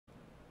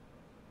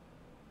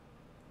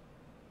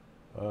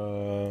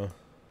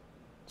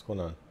What's going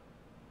on?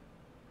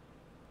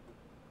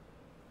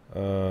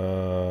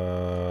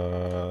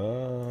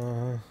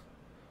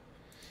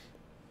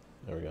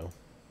 There we go.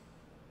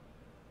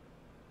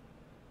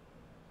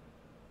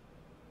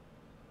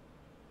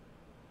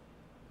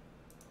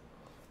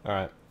 All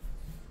right.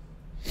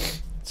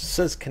 It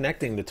says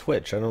connecting to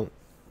Twitch. I don't.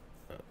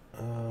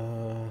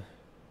 I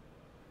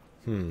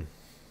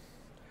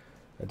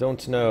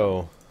don't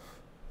know.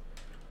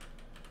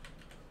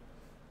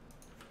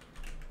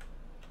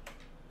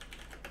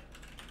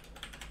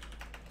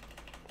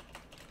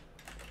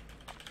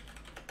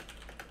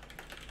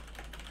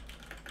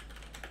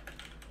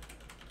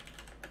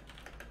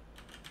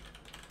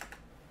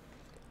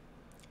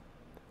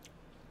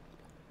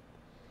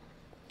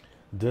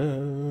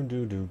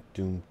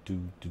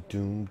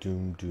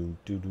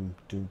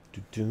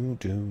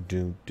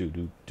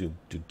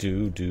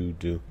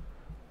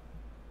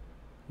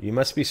 You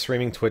must be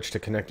streaming Twitch to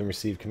connect and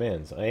receive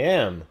commands. I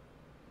am.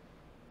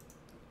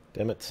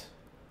 Damn it.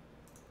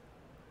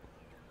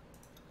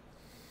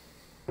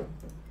 Let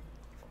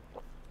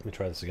me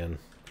try this again.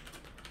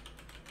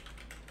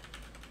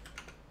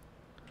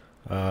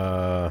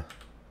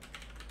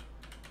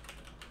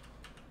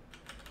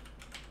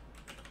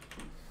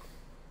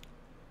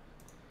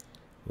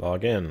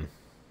 Log in.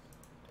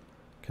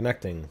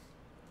 Connecting.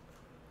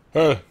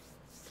 Herpity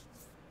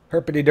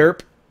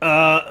derp.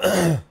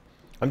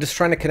 I'm just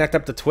trying to connect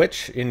up to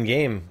Twitch in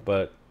game,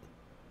 but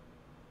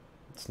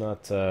it's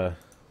not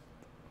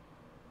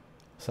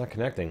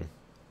connecting.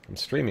 I'm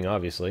streaming,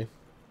 obviously.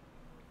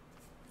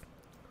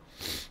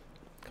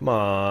 Come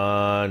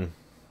on.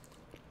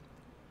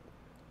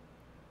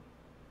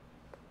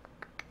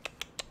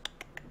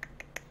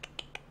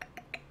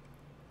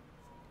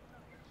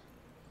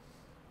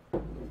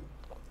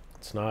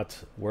 It's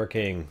not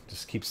working.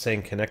 Just keeps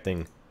saying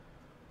connecting.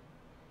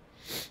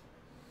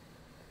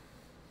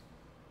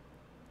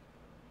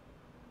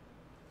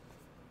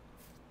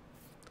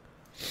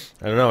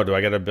 I don't know. Do I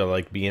gotta be,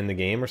 like, be in the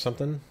game or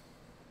something?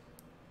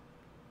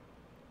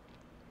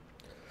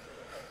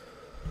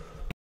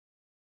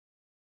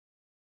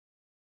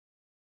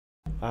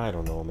 I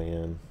don't know,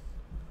 man.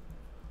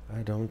 I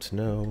don't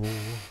know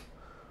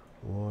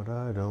what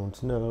I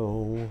don't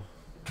know.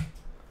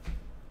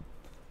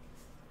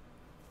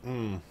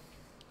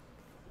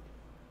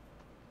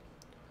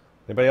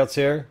 Anybody else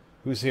here?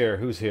 Who's here?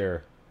 Who's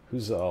here?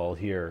 Who's all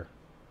here?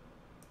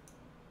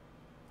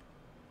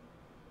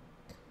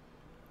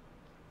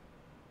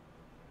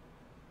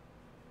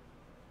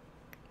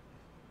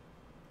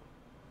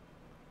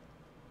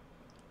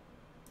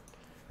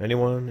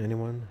 Anyone?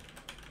 Anyone?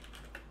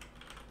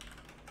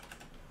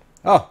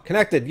 Oh,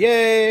 connected.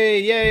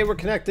 Yay! Yay, we're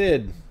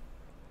connected.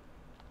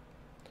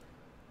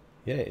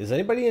 Yay. Is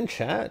anybody in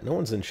chat? No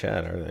one's in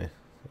chat, are they?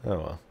 Oh,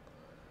 well.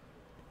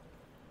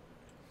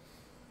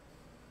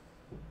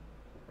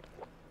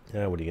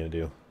 Yeah, what are you going to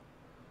do?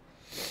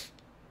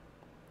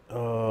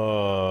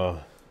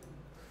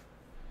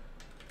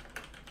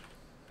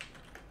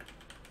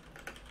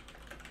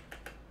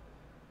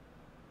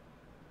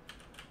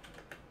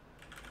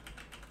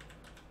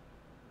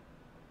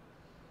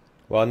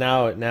 Well,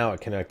 now it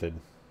connected.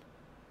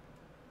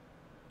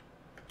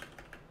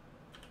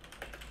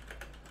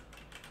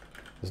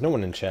 There's no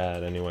one in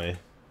chat anyway.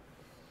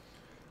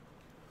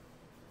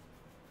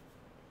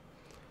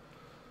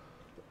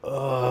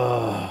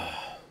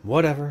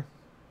 Whatever.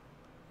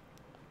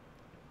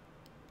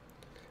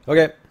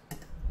 Okay.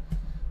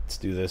 Let's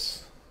do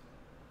this.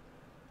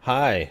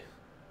 Hi.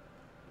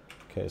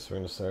 Okay, so we're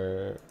going to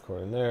start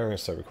recording there. We're going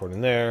to start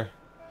recording there.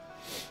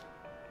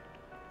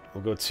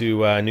 We'll go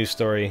to new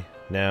story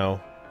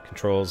now.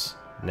 Controls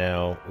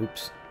now.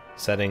 Oops.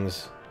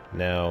 Settings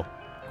now.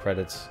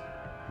 Credits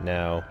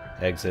now.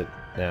 Exit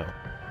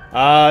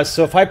now.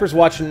 So if Hyper's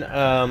watching,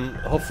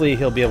 hopefully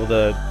he'll be able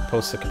to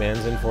post the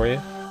commands in for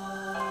you.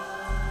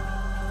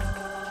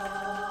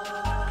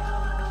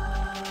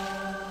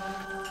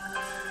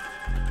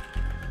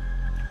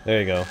 There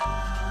you go.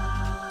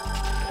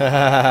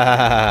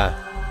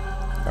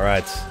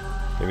 Alright.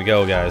 Here we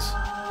go, guys.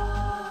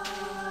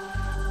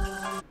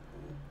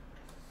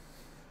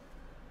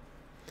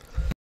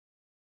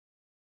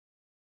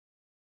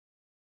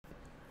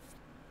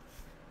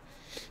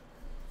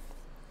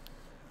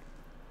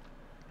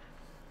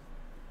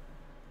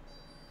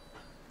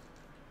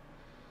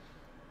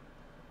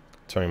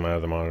 Turning my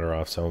other monitor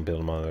off so I won't be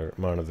able to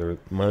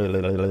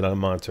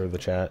monitor the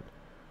chat.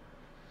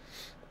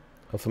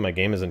 Hopefully my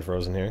game isn't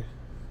frozen here.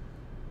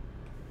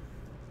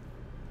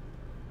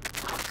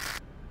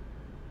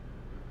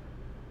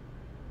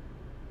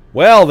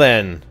 Well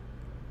then,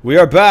 we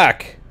are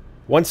back.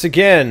 Once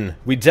again,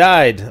 we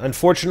died.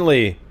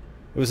 Unfortunately,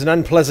 it was an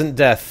unpleasant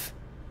death.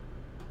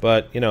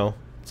 But, you know,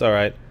 it's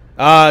alright.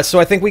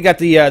 So I think we got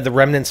the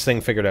remnants thing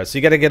figured out. So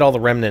you gotta get all the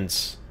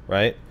remnants,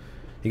 right?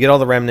 You get all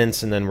the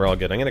remnants and then we're all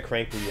good. I'm gonna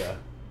crank the,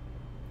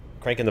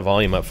 cranking the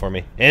volume up for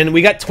me. And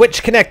we got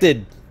Twitch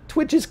connected!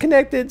 Twitch is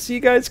connected, so you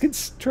guys can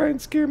try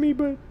and scare me,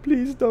 but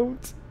please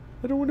don't.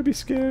 I don't want to be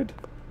scared.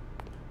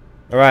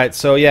 Alright,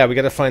 so yeah, we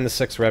gotta find the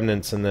 6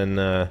 remnants and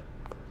then,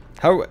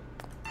 how...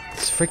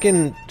 These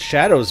freaking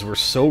shadows were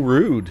so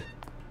rude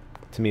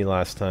to me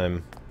last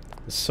time.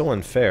 It's so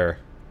unfair.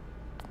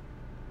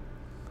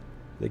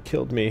 They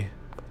killed me.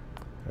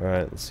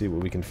 Alright, let's see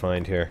what we can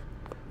find here.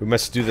 We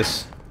must do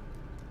this.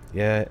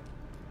 Yeah.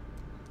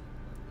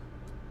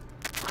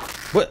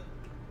 What?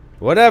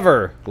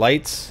 Whatever.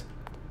 Lights.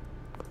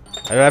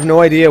 I have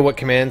no idea what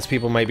commands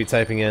people might be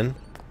typing in,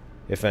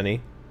 if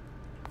any.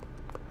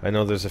 I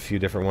know there's a few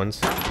different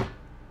ones.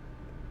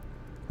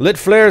 Lit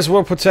flares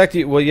will protect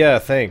you. Well, yeah,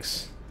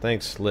 thanks.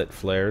 Thanks, lit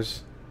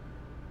flares.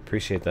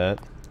 Appreciate that.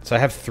 So I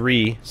have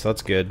 3, so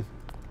that's good.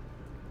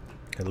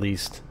 At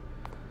least.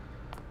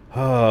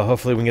 Oh,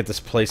 hopefully we can get this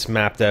place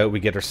mapped out. We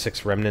get our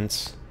 6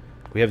 remnants.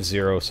 We have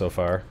 0 so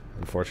far,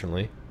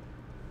 unfortunately.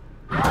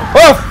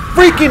 Oh,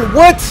 freaking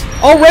what?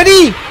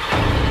 Already?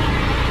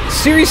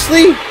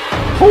 Seriously?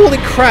 Holy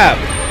crap.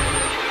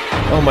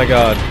 Oh my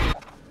god.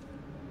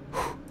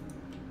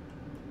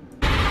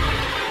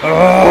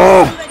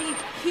 Oh!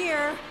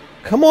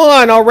 Come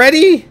on,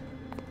 already?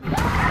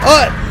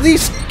 At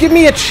least give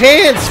me a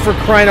chance, for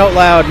crying out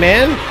loud,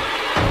 man.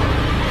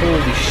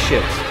 Holy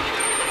shit.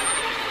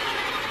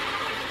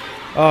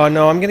 Oh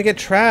no, I'm gonna get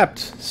trapped.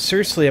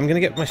 Seriously, I'm gonna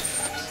get my...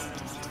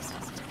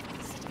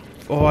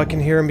 Oh, I can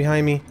hear him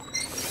behind me.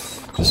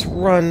 Just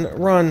run,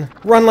 run.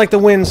 Run like the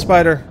wind,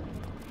 Spider.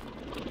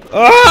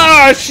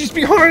 Ah! She's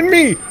behind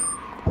me!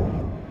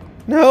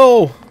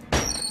 No!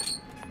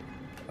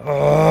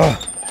 How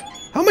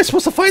am I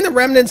supposed to find the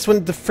remnants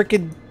when the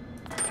frickin'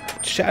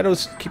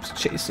 shadows keeps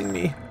chasing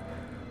me?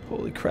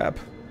 Holy crap.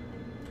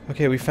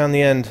 Okay, we found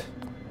the end.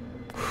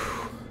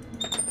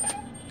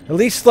 At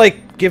least,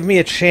 like, give me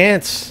a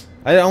chance.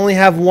 I only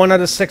have 1 out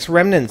of 6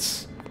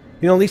 remnants.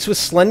 You know, at least with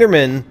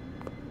Slenderman,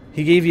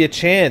 he gave you a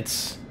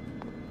chance.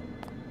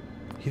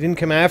 He didn't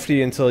come after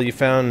you until you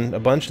found a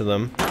bunch of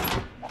them.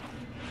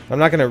 I'm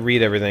not gonna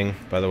read everything,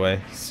 by the way.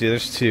 See,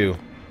 there's 2.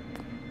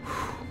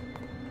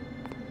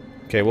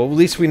 Okay, well, at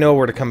least we know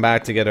where to come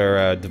back to get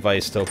our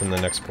device to open the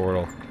next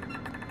portal.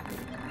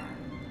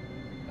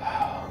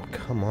 Oh,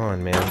 come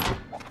on, man.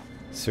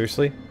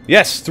 Seriously?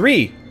 Yes,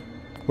 3!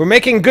 We're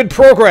making good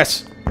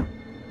progress!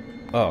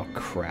 Oh,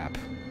 crap.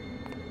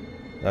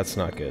 That's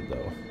not good,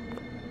 though.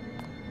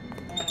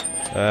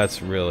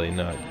 That's really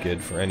not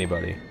good for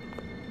anybody.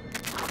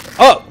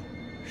 Oh!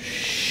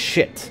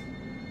 Shit.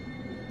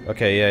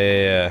 Okay,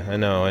 yeah. I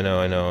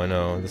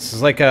know. This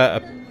is like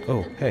a...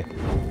 Oh, hey.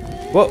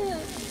 Whoa!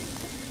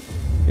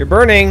 You're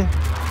burning!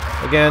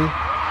 Again.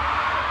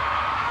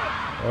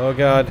 Oh,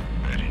 God.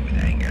 Burning with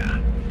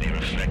anger, they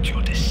reflect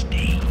your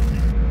disdain.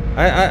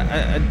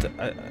 I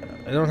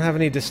don't have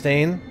any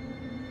disdain.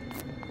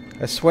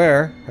 I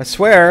swear,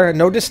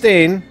 no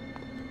disdain.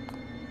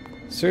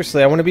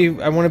 Seriously, I want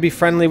to be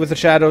friendly with the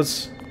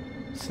shadows,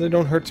 so they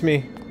don't hurt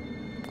me.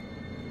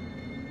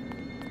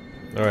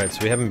 All right,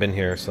 so we haven't been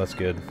here, so that's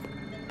good.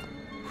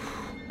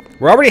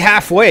 We're already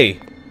halfway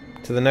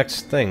to the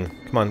next thing.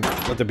 Come on,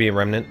 let there be a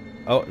remnant.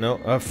 Oh no,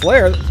 a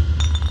flare.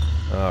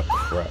 Oh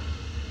crap.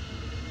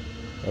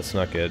 That's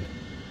not good.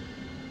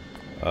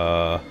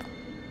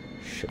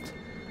 Shit.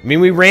 I mean,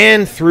 we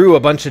ran through a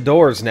bunch of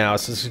doors now,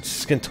 so this is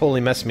just gonna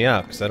totally mess me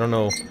up, because I don't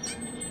know...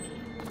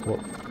 What...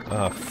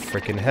 Oh,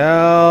 freaking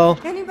hell!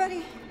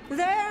 Anybody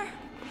there?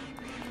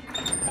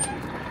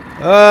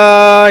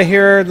 I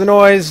hear the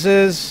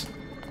noises.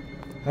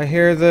 I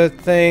hear the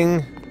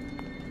thing.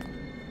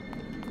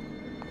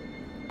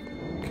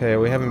 Okay,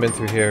 we haven't been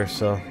through here,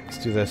 so let's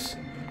do this.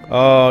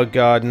 Oh,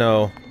 God,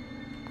 no.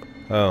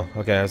 Oh,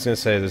 okay, I was gonna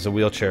say there's a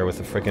wheelchair with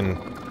a freaking...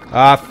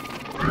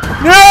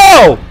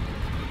 No!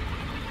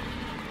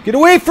 Get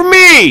away from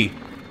me!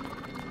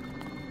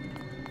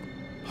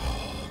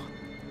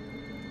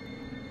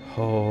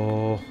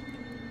 Oh.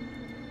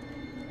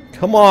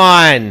 Come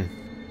on!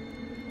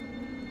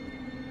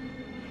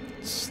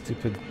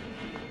 Stupid.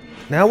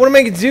 Now what am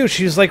I gonna do?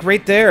 She's like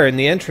right there in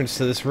the entrance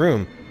to this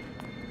room.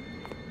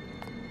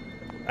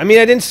 I mean,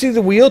 I didn't see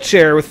the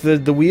wheelchair with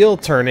the wheel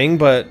turning,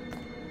 but...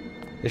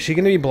 Is she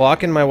gonna be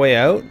blocking my way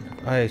out?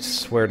 I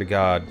swear to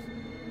God.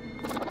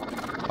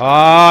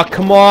 Ah,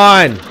 come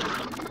on!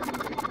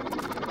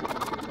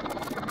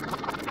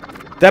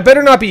 That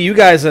better not be you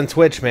guys on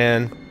Twitch,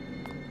 man.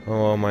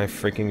 Oh my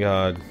freaking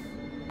God.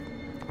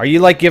 Are you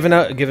like giving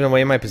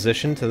away my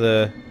position to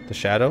the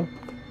shadow?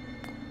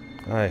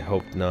 I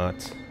hope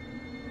not.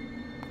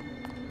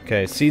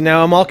 Okay, see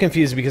now I'm all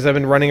confused because I've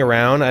been running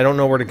around. I don't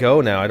know where to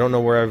go now. I don't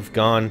know where I've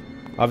gone.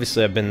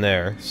 Obviously I've been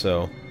there,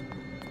 so...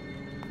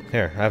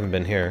 Here, I haven't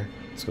been here.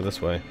 Let's go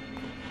this way.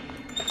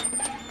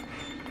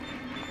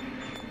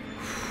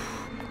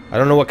 I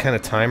don't know what kind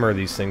of timer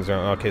these things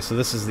are. Okay, so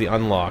this is the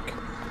unlock.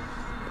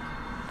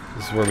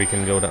 This is where we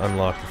can go to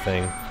unlock the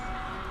thing.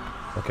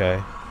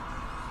 Okay.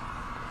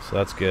 So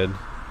that's good.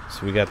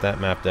 So we got that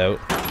mapped out.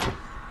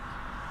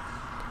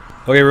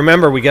 Okay,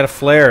 remember, we got a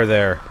flare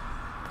there.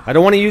 I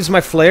don't want to use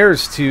my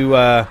flares to, you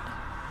know,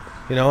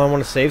 I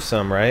want to save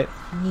some, right?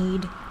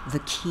 Need the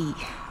key.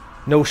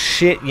 No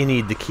shit, you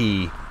need the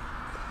key.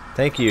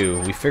 Thank you.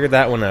 We figured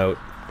that one out.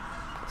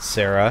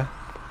 Sarah.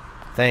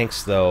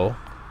 Thanks, though.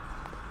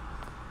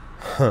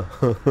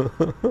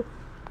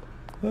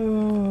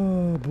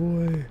 Oh,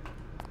 boy.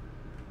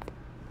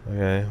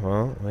 Okay,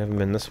 well, we haven't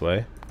been this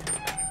way.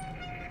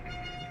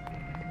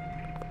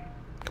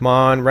 Come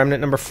on,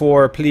 remnant number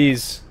 4,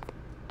 please.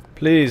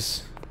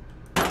 Please.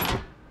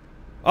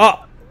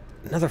 Oh!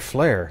 Another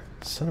flare.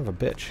 Son of a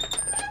bitch.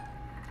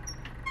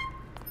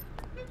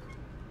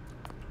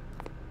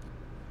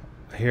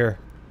 I hear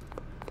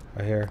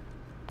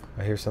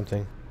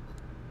something.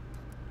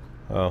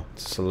 Oh,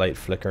 it's just a light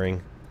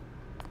flickering.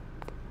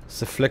 It's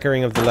the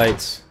flickering of the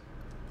lights.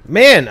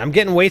 Man, I'm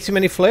getting way too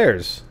many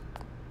flares.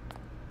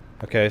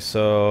 Okay,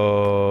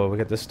 so we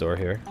got this door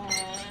here.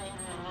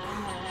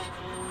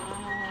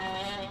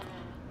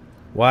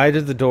 Why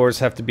did the doors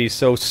have to be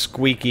so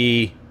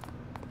squeaky?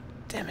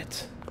 Damn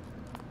it.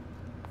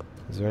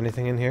 Is there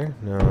anything in here?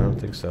 No, I don't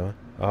think so.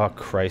 Oh,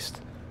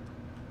 Christ.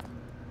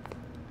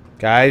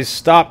 Guys,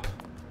 stop!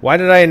 Why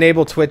did I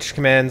enable Twitch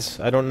commands?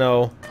 I don't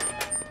know.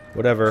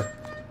 Whatever.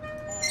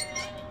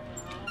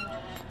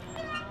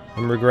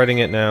 I'm regretting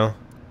it now.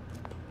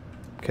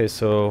 Okay,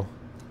 so...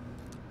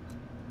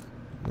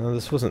 No,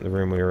 this wasn't the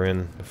room we were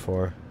in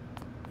before.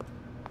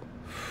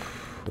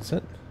 Was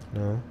it?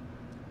 No.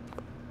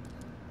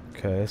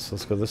 Okay, so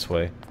let's go this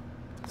way.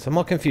 So I'm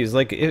all confused.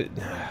 Like, if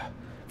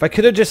I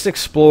could have just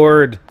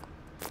explored,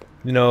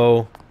 you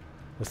know,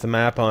 with the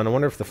map on. I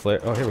wonder if the flare...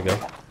 Oh, here we go.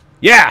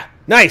 Yeah!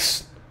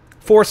 Nice!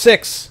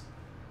 4-6.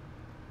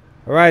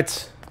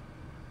 Alright.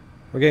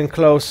 We're getting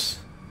close.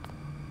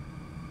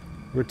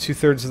 We're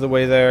 2/3 of the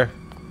way there.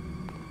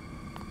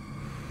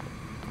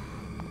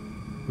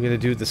 We gotta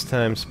do it this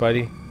time,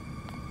 Spidey.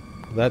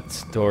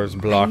 That door's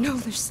blocked. I know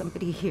there's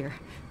somebody here.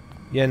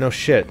 Yeah, no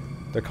shit.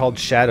 They're called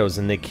shadows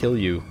and they kill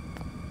you.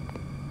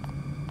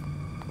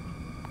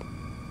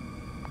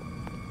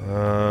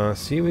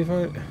 See, we've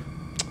already...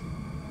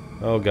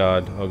 Oh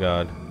god, oh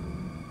god.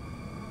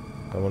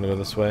 I want to go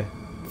this way.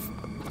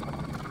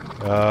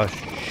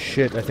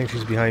 Shit, I think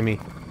she's behind me.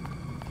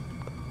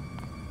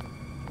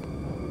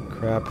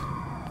 Crap.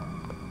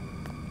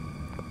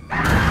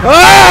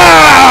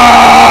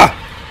 Ah!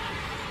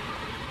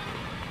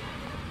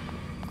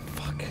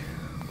 Fuck.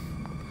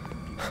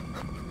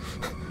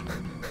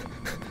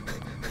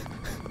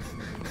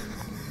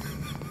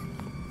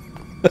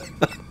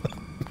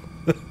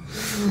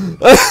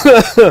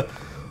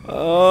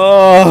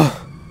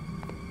 Oh,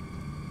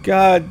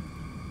 God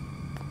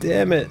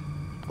damn it.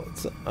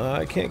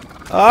 I can't...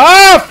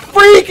 Ah,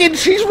 freaking,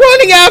 she's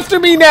running after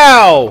me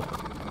now.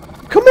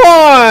 Come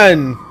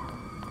on.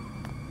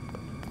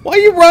 Why are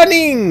you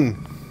running?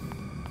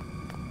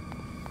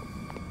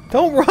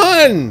 Don't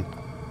run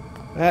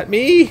at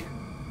me,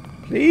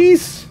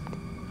 please.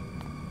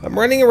 I'm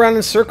running around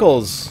in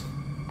circles.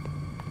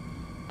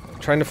 I'm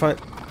trying to find...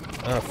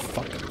 Oh,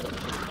 fuck.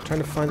 Trying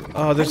to find...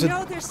 Oh, there's I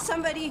know there's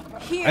somebody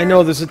here. I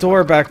know, there's a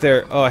door back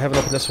there. Oh, I haven't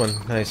opened this one.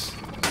 Nice.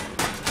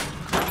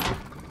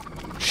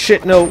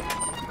 Shit, no.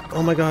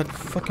 Oh my god,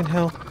 fucking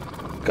hell.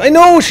 I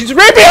know, she's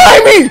right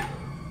behind me!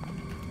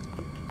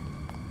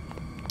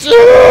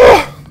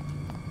 Ugh!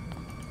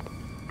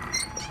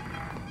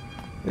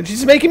 And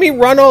she's making me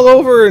run all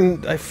over,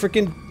 and I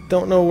freaking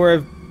don't know where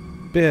I've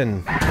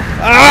been.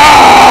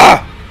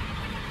 Ah!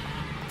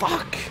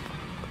 Fuck.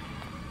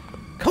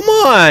 Come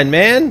on,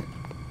 man.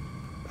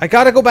 I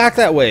gotta go back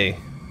that way.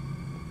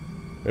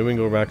 Maybe we can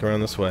go back around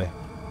this way.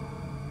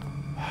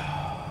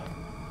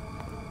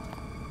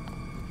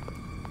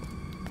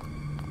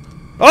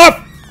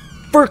 Oh!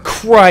 For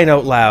crying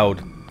out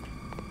loud.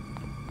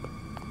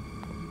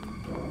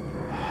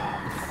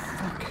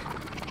 Fuck.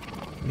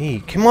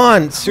 Me. Come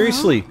on,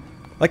 seriously.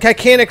 Like, I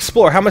can't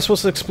explore. How am I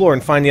supposed to explore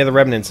and find the other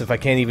remnants if I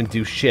can't even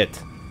do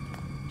shit?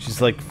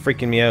 She's, like,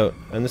 freaking me out.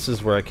 And this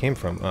is where I came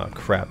from. Oh,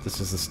 crap. This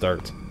is the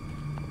start.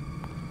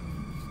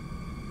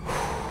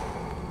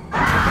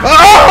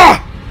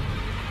 Ah!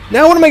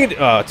 Now what am I gonna do?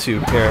 Oh,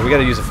 2. Here, we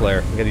gotta use a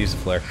flare. We gotta use a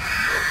flare.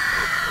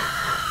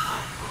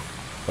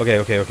 Okay,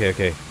 okay, okay,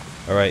 okay.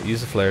 Alright,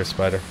 use the flares,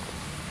 Spider.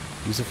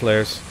 Use the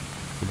flares.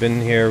 We've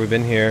been here, we've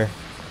been here.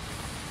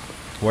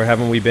 Where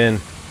haven't we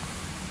been?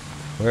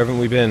 Where haven't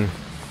we been?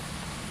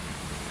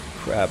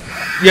 Crap.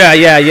 Yeah,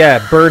 yeah,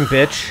 yeah. Burn,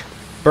 bitch.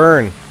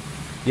 Burn.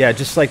 Yeah,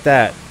 just like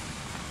that.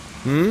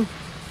 Hmm?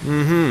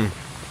 Mm-hmm.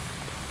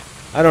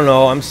 I don't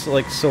know. I'm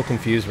like so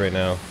confused right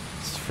now.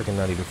 It's freaking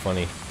not even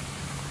funny.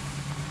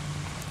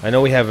 I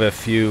know we have a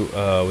few... we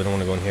don't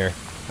want to go in here.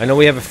 I know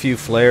we have a few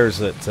flares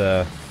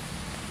that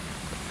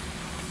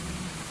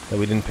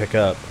we didn't pick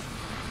up.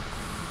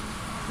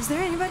 Is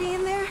there anybody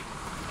in there?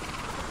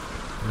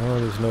 No,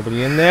 there's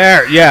nobody in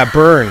there. Yeah,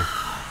 burn.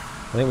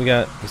 I think we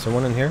got... Is there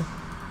one in here?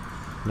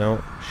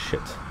 No.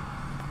 Shit.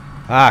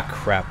 Ah,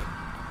 crap.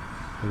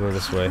 We go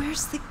this way.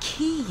 Where's the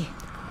key?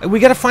 We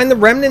gotta find the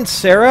remnants,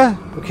 Sarah.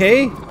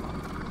 Okay?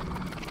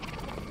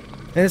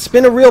 And it's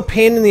been a real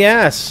pain in the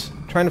ass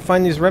trying to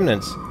find these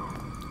remnants.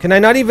 Can I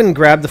not even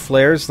grab the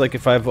flares, like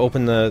if I've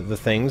opened the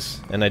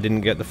things and I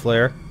didn't get the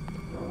flare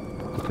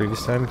the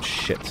previous time?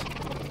 Shit.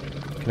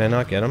 Can I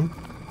not get them?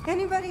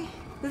 Anybody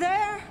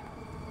there?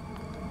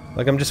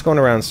 Like, I'm just going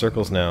around in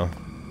circles now.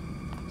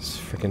 It's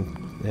freaking...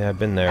 Yeah, I've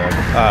been there.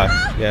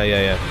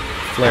 Yeah.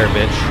 Flare,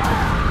 bitch.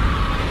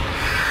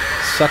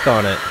 Suck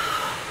on it.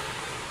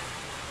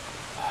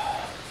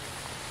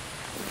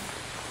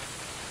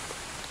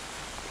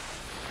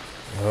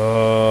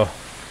 Oh.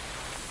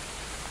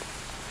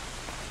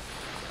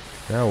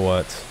 Now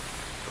what?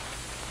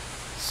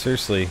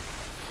 Seriously.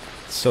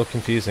 It's so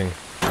confusing.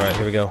 Alright,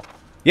 here we go.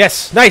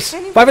 Yes! Nice!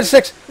 5 out of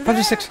 6! 5 out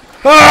of 6!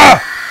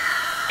 Ah!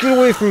 Get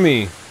away from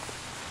me!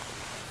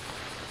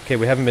 Okay,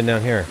 we haven't been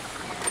down here.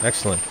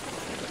 Excellent.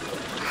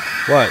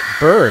 What?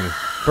 Burn!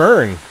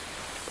 Burn!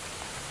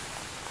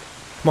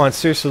 Come on,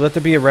 seriously, let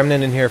there be a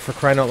remnant in here for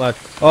crying out loud.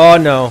 Oh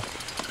no!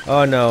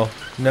 Oh no!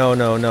 No,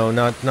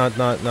 not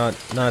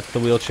the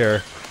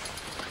wheelchair.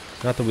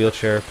 Not the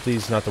wheelchair.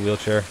 Please, not the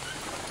wheelchair.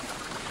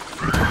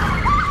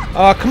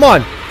 Oh, come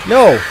on!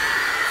 No!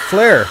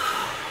 Flare!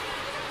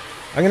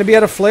 I'm gonna be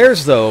out of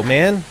flares, though,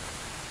 man.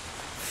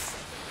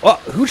 Oh,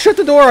 who shut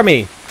the door on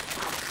me?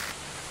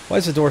 Why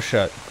is the door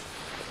shut?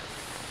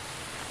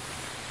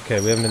 Okay,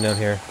 we haven't been down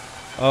here.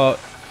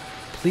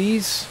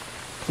 Please?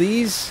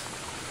 Please?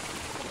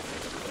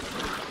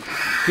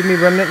 Give me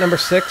remnant number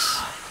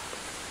 6.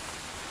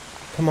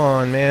 Come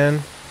on,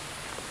 man.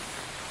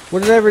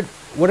 What did I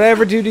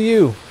ever do to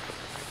you?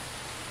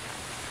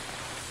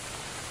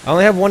 I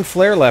only have 1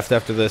 flare left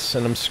after this,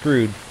 and I'm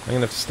screwed. I'm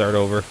gonna have to start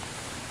over.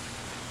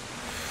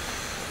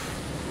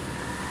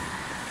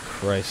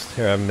 Christ.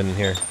 Here, I haven't been in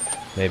here.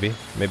 Maybe.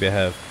 Maybe I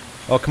have.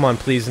 Oh, come on,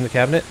 please, in the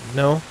cabinet?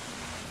 No?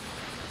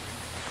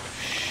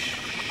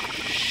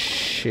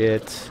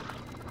 Shit.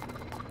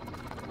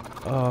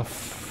 Oh,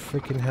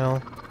 freaking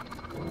hell.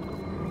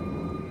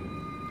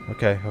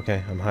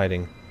 Okay, I'm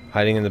hiding.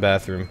 Hiding in the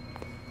bathroom.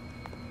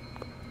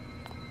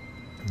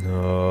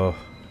 No.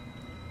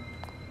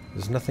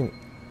 There's nothing...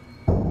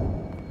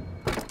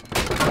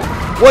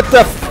 What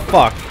the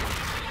fuck?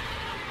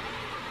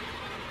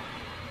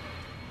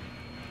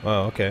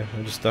 Oh, okay.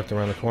 I just ducked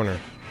around the corner.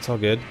 It's all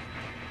good.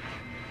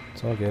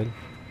 It's all good.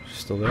 She's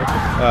still there?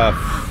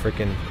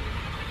 Freaking...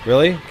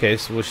 Really? Okay,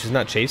 so well, she's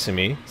not chasing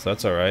me, so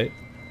that's alright.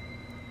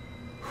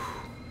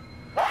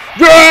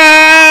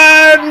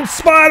 Run,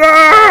 spider!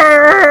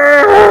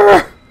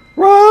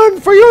 Run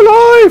for your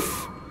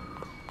life!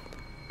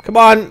 Come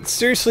on,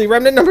 seriously,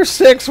 remnant number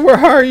 6, where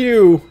are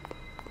you?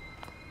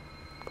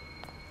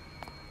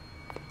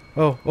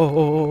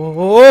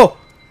 Oh.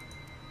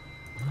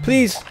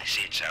 Please. I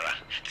see it, Sarah.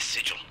 The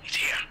sigil is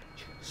here.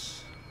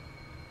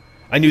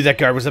 I knew that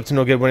guard was up to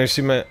no good when I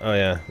see my... Oh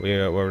yeah, we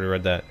already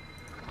read that.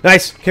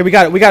 Nice! Okay, we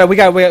got it, we got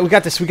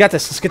this.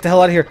 Let's get the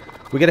hell out of here.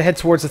 We gotta head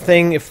towards the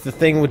thing, if the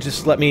thing would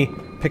just let me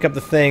pick up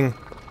the thing.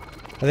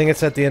 I think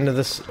it's at the end of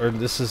this, or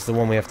this is the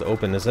one we have to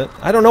open, is it?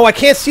 I don't know, I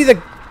can't see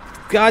the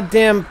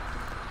goddamn...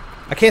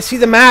 I can't see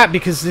the map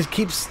because it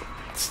keeps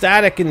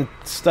static and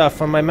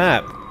stuff on my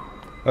map.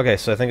 Okay,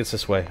 so I think it's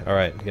this way.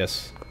 Alright,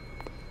 yes.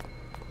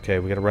 Okay,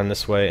 we gotta run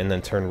this way and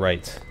then turn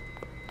right.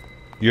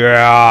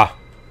 Yeah!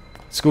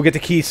 Let's go get the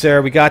key,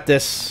 Sarah. We got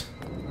this.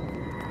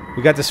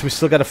 We got this. We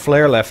still got a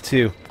flare left,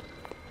 too.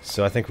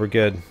 So I think we're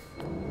good.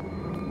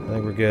 I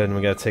think we're good, and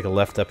we gotta take a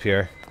left up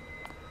here.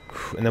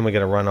 And then we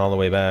gotta run all the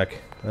way back.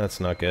 That's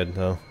not good,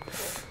 though.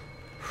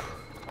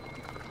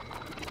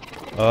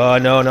 Oh,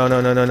 no.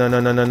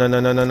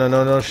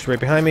 She's right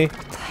behind me.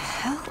 What the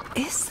hell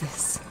is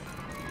this?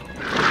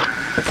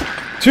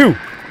 Two!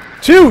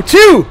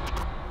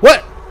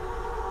 What?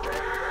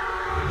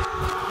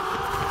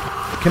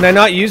 Can I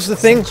not use the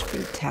thing? Such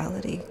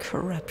brutality,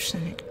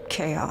 corruption, and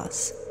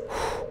chaos.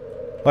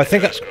 Oh, I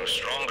think It grow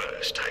stronger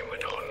as time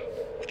went on.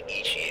 With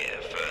each year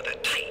further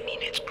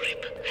tightening its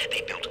grip,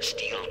 they built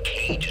steel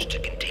cages to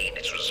contain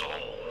its resolve.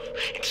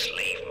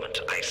 Enslavement,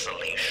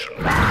 isolation.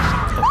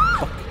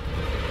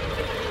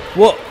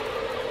 Well,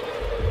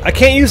 I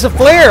can't use a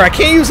flare!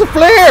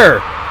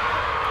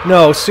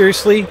 No,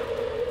 seriously?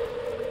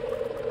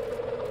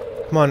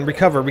 Come on,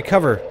 recover.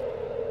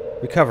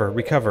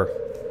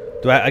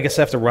 Do I guess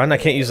I have to run? I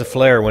can't use a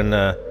flare when,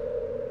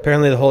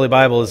 apparently the Holy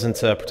Bible isn't,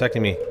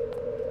 protecting me.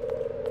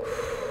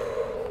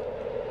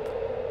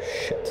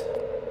 Shit.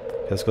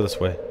 Okay, let's go this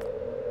way.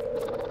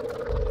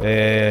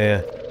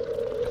 Yeah.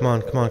 Come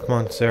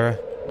on, Sarah.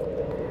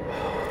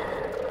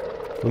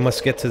 We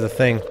must get to the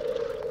thing.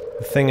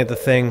 The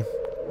thing.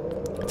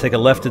 Take a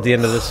left at the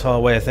end of this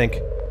hallway, I think.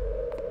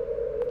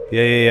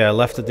 Yeah.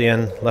 Left at the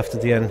end.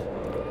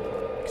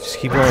 Just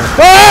keep going.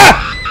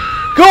 Ah!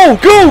 Go!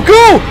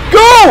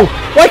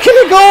 Why can't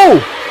I go?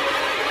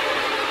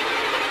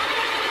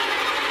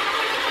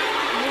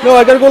 No,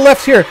 I gotta go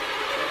left here.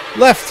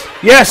 Left.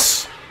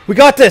 Yes! We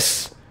got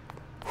this!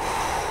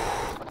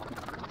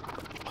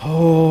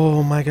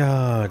 Oh my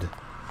god.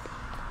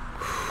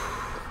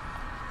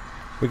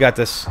 We got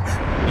this.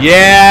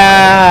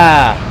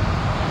 Yeah!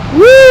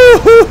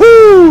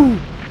 Woo-hoo-hoo!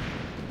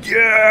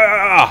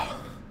 Yeah!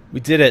 We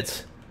did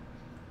it.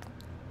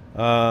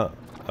 Oh,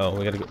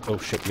 we gotta go. Oh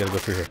shit, we gotta go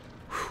through here.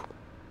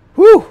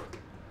 Whew!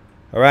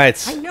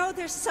 Alright. I know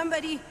there's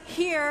somebody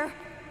here.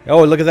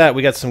 Oh, look at that.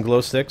 We got some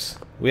glow sticks.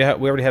 We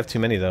already have too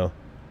many, though.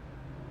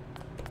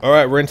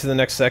 Alright, we're into the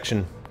next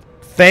section.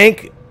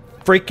 Thank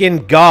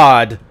freaking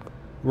God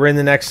we're in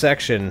the next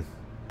section.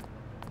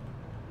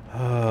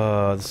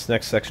 This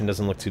next section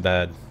doesn't look too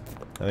bad.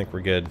 I think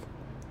we're good.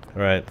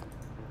 Alright.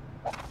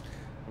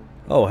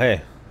 Oh,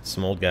 hey.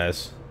 Some old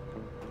guys.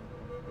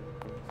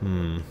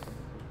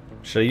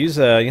 Should I use,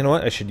 you know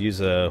what? I should use,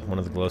 one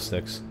of the glow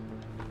sticks.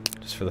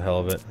 Just for the hell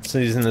of it. So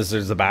using this,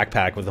 there's a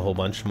backpack with a whole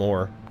bunch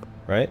more.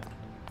 Right?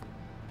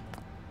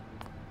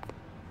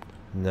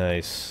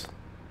 Nice.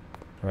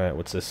 Alright,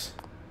 what's this?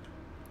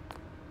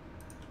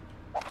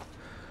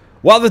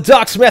 While the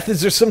Doc's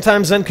methods are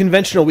sometimes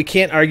unconventional, we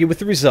can't argue with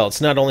the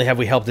results. Not only have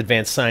we helped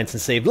advance science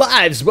and save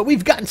lives, but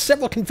we've gotten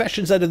several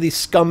confessions out of these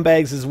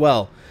scumbags as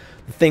well.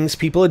 The things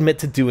people admit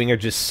to doing are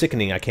just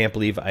sickening. I can't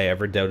believe I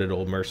ever doubted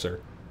old Mercer.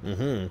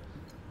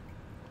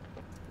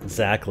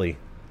 Exactly.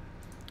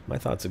 My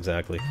thoughts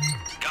exactly.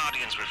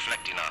 Guardians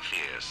reflecting our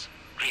fears,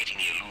 creating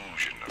the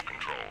illusion of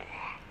control.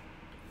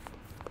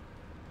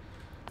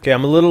 Okay,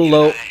 I'm a little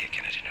low. I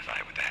can identify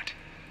with that.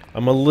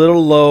 I'm a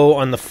little low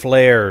on the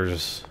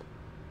flares.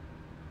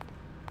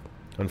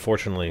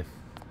 Unfortunately.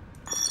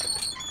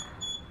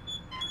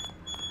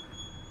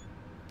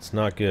 It's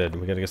not good.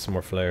 We gotta get some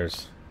more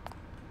flares.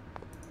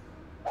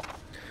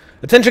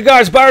 Attention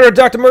guards, Barter,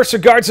 Dr. Mercer,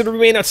 guards are to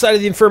remain outside of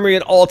the infirmary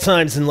at all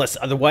times unless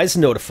otherwise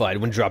notified.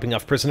 When dropping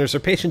off prisoners or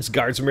patients,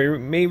 guards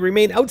may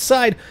remain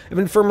outside of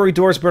infirmary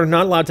doors but are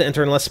not allowed to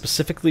enter unless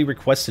specifically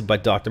requested by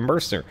Dr.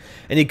 Mercer.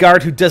 Any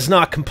guard who does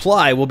not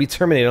comply will be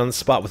terminated on the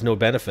spot with no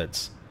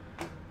benefits.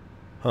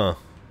 Huh.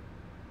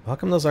 How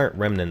come those aren't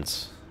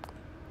remnants?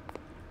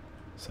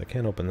 So I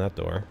can't open that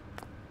door.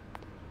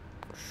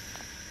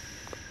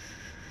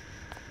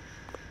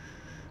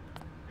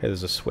 Hey,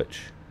 there's a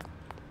switch.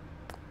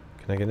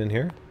 Can I get in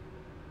here?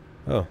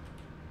 Oh.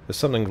 There's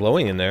something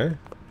glowing in there.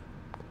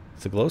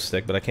 It's a glow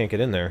stick, but I can't get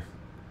in there.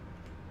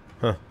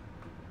 Huh.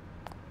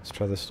 Let's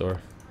try this door.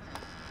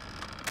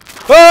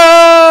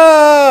 Ah!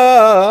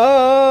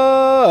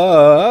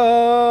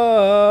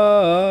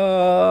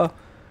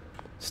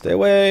 Stay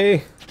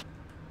away.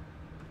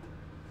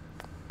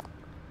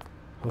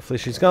 Hopefully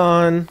she's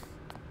gone.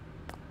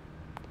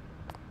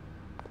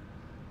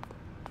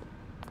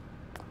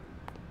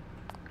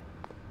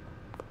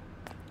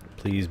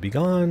 Please be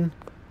gone.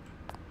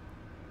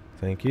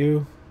 Thank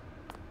you.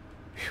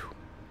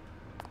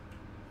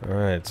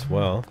 Alright,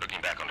 well.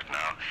 Looking back on it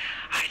now,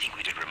 I think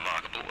we did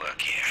remarkable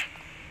work here.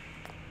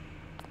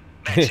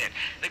 That said,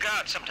 the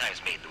guards sometimes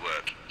made the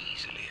work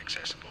easily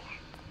accessible.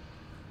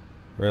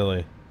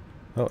 Really?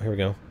 Oh, here we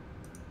go.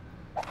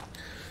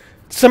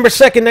 December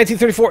 2nd,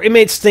 1934,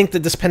 inmates think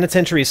that this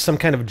penitentiary is some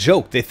kind of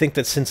joke. They think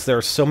that since there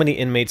are so many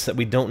inmates that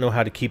we don't know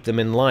how to keep them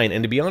in line.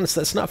 And to be honest,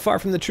 that's not far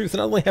from the truth.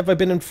 Not only have I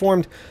been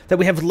informed that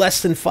we have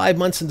less than 5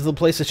 months until the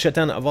place is shut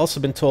down, I've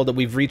also been told that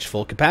we've reached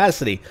full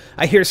capacity.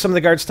 I hear some of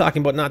the guards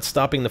talking about not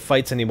stopping the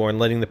fights anymore and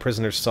letting the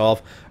prisoners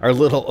solve our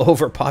little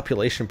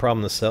overpopulation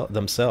problem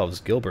themselves.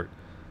 Gilbert.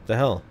 What the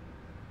hell?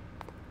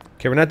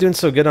 Okay, we're not doing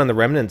so good on the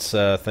remnants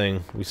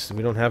thing. We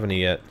don't have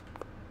any yet.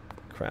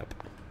 Crap.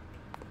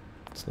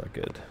 It's not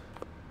good.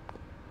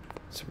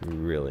 It's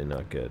really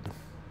not good.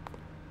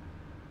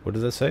 What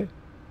did that say?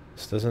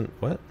 This doesn't...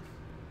 what?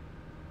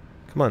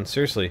 Come on,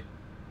 seriously.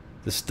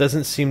 This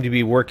doesn't seem to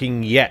be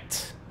working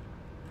yet.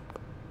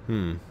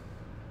 Alrighty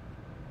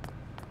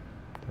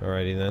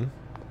then.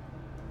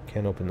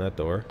 Can't open that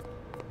door.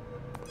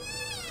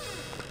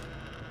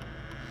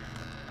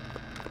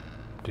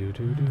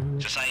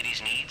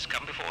 Society's needs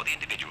come before the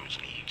individual's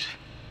needs.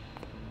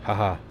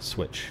 Haha,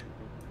 switch.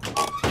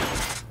 I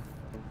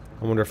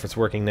wonder if it's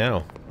working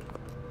now.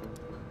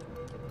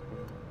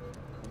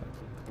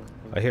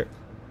 I hear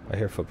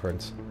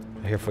footprints.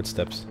 I hear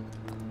footsteps.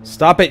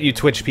 Stop it, you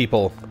Twitch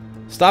people!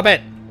 Stop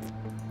it!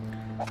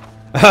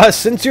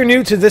 Since you're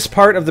new to this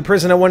part of the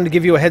prison, I wanted to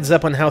give you a heads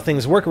up on how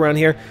things work around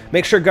here.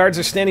 Make sure guards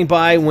are standing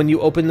by when you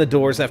open the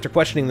doors. After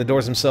questioning, the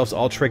doors themselves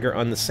all trigger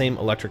on the same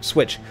electric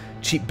switch.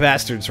 Cheap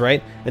bastards,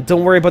 right? And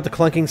don't worry about the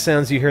clunking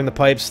sounds you hear in the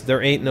pipes.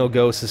 There ain't no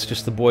ghosts, it's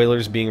just the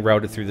boilers being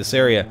routed through this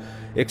area.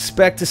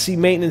 Expect to see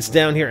maintenance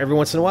down here every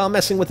once in a while,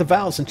 messing with the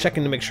valves and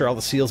checking to make sure all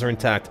the seals are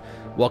intact.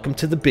 Welcome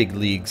to the big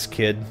leagues,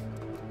 kid.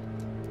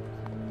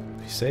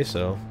 If you say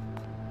so.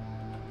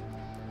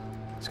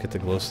 Let's get the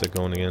glow stick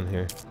going again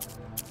here.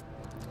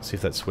 See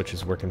if that switch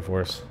is working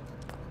for us.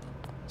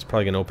 It's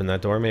probably gonna open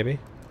that door, maybe?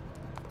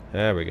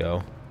 There we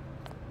go.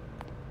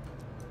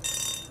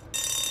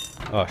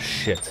 Oh,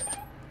 shit.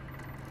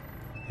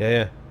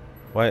 Yeah.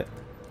 What?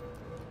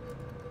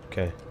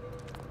 Okay.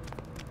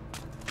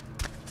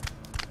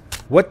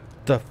 What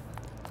the...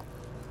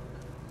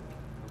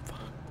 fuck?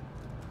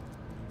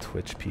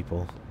 Twitch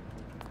people.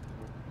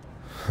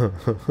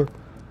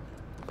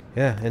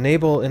 Yeah,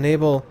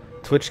 enable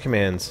Twitch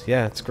commands.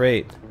 Yeah, it's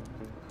great.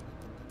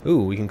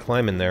 Ooh, we can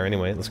climb in there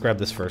anyway. Let's grab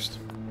this first.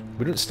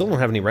 We still don't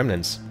have any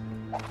remnants.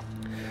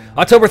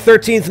 October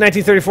 13th,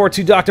 1934,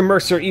 to Dr.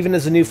 Mercer, even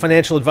as a new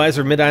financial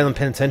advisor of Mid-Island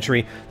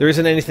Penitentiary, there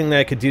isn't anything that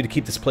I could do to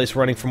keep this place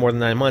running for more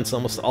than 9 months.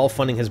 Almost all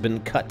funding has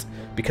been cut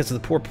because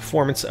of the poor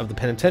performance of the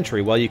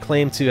penitentiary. While you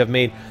claim to have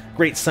made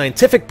great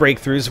scientific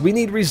breakthroughs, we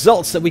need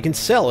results that we can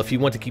sell if you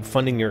want to keep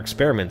funding your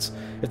experiments.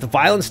 If the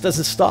violence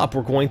doesn't stop,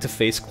 we're going to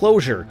face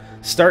closure.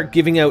 Start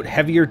giving out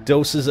heavier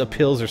doses of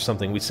pills or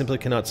something. We simply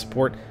cannot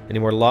support any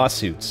more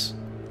lawsuits.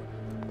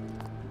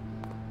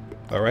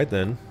 Alright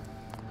then.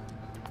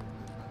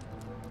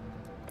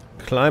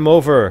 Climb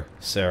over,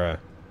 Sarah.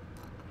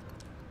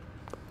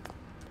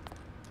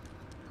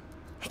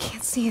 I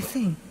can't see a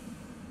thing.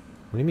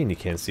 What do you mean you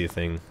can't see a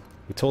thing?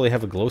 We totally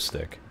have a glow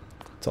stick.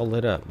 It's all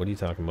lit up. What are you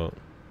talking about?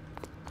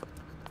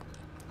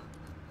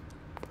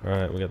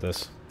 Alright, we got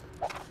this.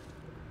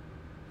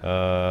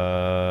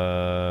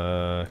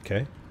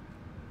 Okay.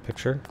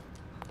 Picture.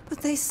 But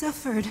they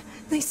suffered.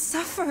 They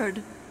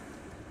suffered.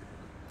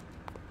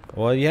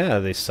 Well, yeah,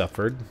 they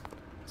suffered.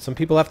 Some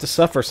people have to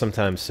suffer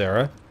sometimes,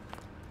 Sarah.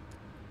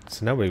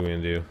 So now what are we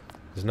gonna do?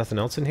 There's nothing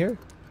else in here?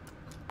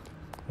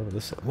 Oh,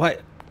 this.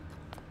 What?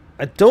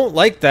 I don't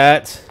like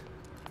that.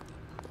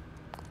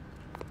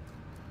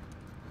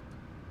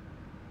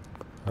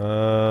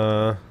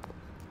 Can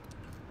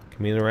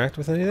we interact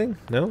with anything?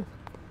 No?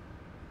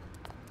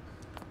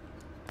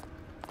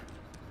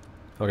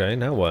 Okay,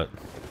 now what?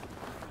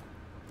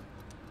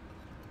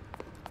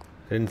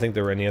 I didn't think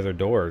there were any other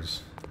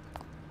doors.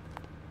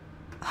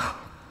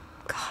 Oh,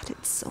 God,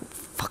 it's so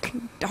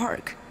fucking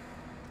dark.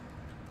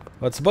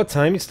 Well, it's about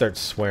time you start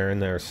swearing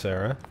there,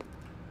 Sarah.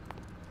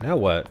 Now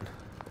what?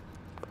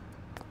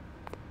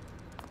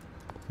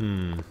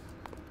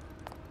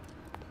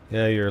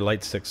 Yeah, your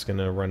light stick's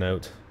gonna run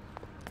out.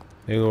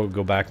 Maybe we'll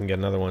go back and get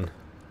another one.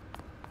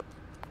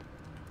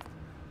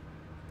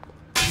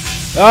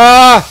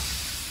 Ah!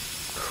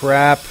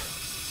 Crap.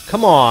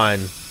 Come on.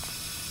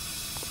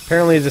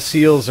 Apparently the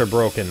seals are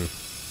broken.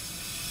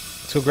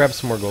 Let's go grab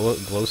some more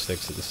glow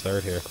sticks at the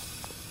start here.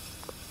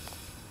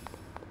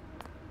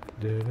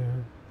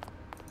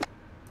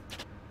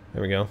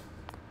 There we go.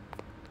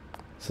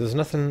 So there's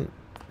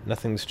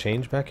nothing's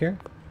changed back here?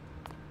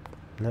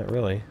 Not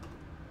really.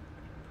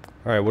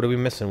 Alright, what are we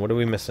missing? What are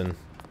we missing?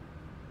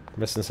 We're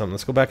missing something.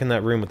 Let's go back in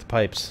that room with the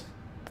pipes.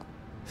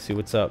 See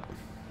what's up.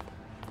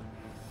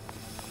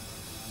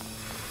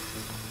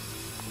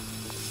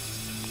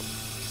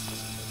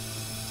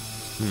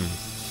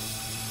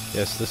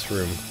 Yes, this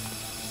room.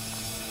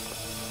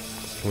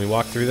 Can we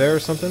walk through there or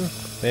something?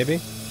 Maybe?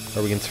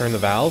 Or we can turn the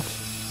valve?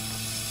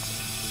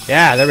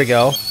 Yeah, there we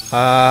go.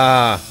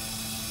 Ah.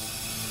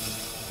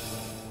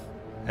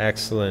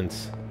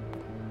 Excellent.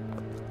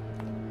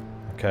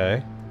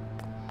 Okay.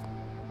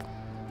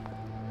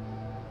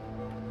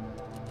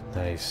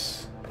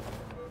 Nice.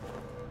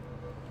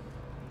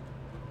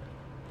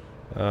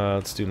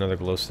 Let's do another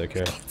glow stick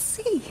here. I can't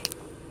see.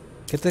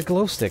 Get the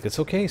glow stick. It's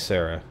okay,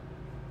 Sarah.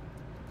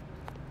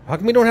 How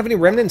come we don't have any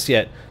remnants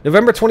yet?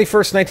 November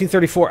 21st,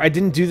 1934. I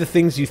didn't do the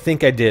things you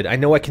think I did. I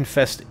know I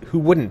confessed. Who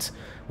wouldn't?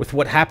 With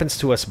what happens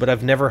to us, but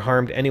I've never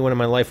harmed anyone in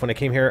my life. When I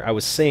came here, I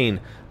was sane,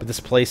 but this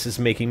place is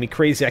making me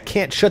crazy. I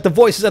can't shut the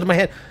voices out of my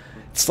head.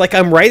 It's like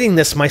I'm writing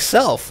this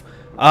myself.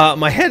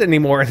 My head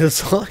anymore, and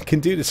it's all I can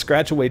do to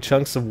scratch away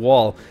chunks of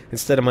wall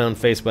instead of my own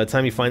face. By the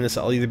time you find this,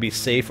 I'll either be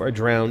safe or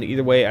drowned.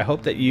 Either way, I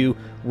hope that you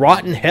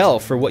rot in hell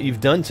for what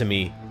you've done to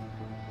me.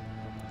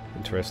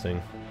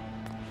 Interesting.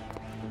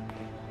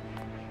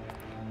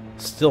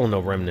 Still no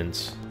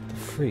remnants. The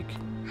freak.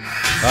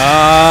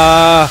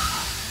 Ah!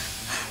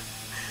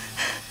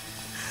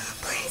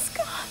 Please,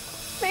 God,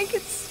 make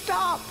it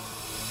stop.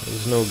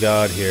 There's no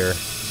God here,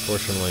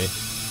 unfortunately.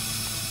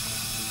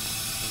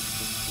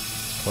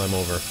 Climb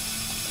over.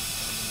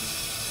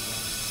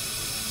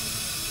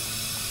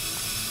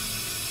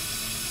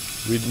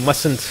 We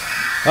mustn't...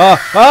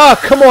 Ah,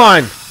 come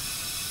on!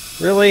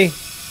 Really?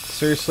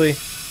 Seriously?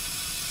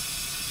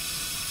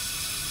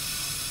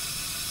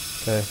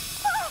 Okay.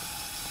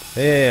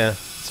 Yeah.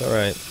 It's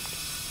alright.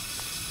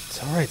 It's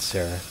alright,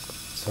 Sarah.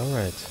 It's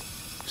alright.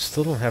 We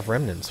still don't have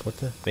remnants. What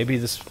the... Maybe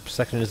this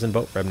section isn't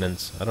about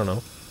remnants. I don't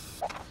know.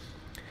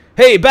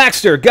 Hey,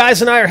 Baxter!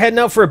 Guys and I are heading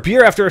out for a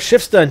beer after our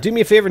shift's done. Do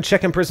me a favor and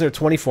check on Prisoner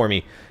 20 for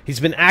me.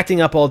 He's been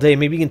acting up all day.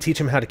 Maybe you can teach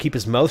him how to keep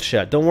his mouth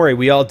shut. Don't worry,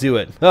 we all do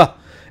it. Huh.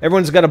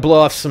 Everyone's got to blow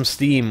off some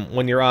steam.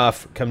 When you're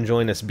off, come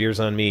join us. Beer's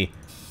on me.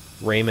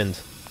 Raymond.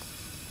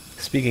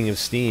 Speaking of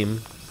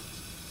steam...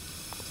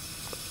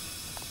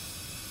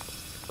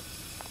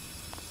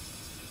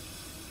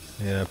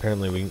 Yeah,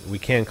 apparently we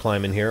can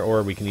climb in here,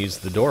 or we can use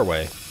the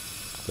doorway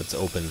that's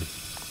open.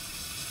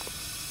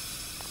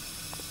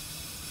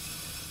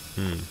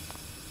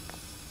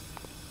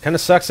 Kind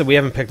of sucks that we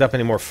haven't picked up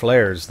any more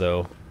flares,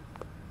 though.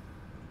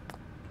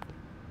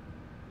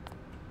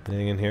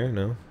 Anything in here?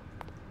 No?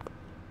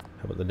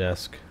 How about the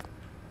desk?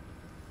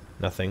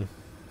 Nothing.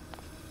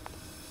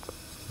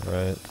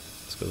 Alright,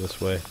 let's go this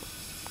way.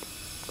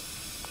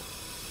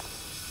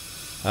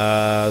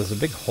 There's a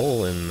big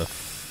hole in the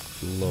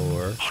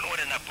floor. Onward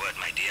and upward,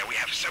 my dear. We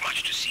have so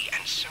much to see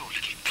and so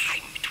little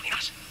time between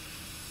us.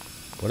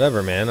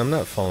 Whatever, man. I'm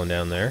not falling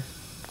down there.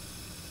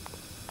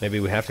 Maybe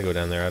we have to go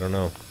down there. I don't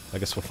know. I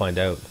guess we'll find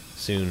out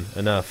soon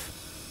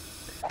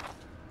enough.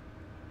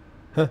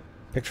 Huh.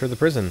 Picture of the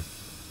prison.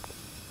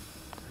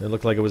 It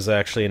looked like it was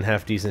actually in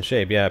half decent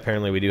shape. Yeah,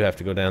 apparently we do have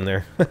to go down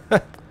there.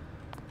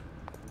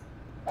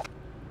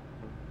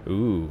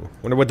 Ooh.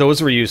 Wonder what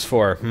those were used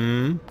for.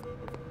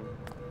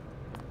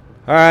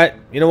 Alright,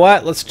 you know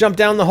what? Let's jump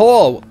down the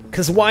hole.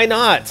 Because why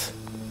not?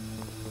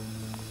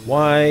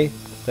 Why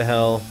the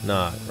hell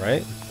not,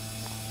 right?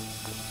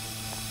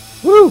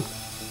 Woo!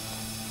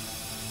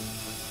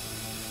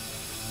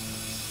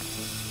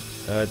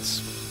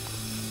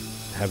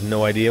 Have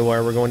no idea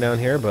why we're going down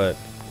here, but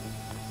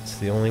it's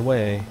the only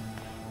way.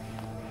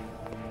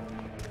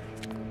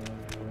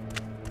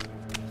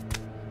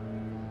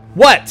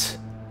 What?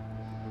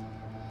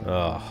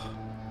 Oh.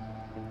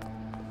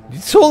 You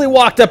totally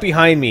walked up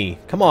behind me.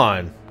 Come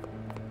on.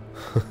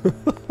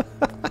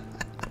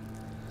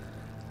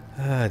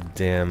 Ah,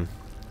 damn.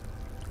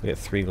 We got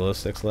 3 glow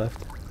sticks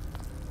left.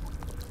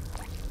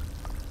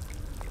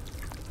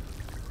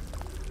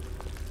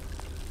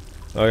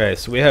 Okay,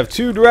 so we have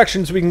 2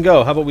 directions we can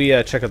go. How about we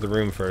check out the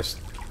room first?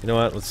 You know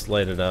what? Let's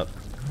light it up.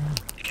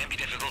 It can be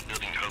difficult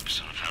building hopes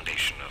on a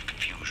foundation of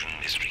confusion,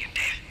 mystery, and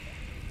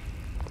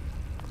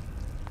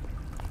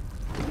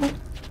death.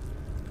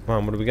 Come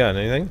on, what do we got?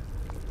 Anything?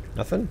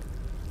 Nothing?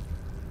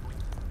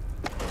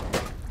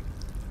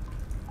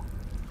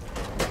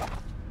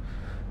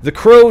 The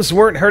crows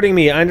weren't hurting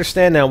me. I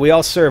understand now. We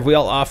all serve. We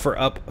all offer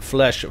up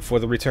flesh for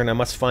the return. I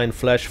must find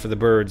flesh for the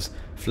birds.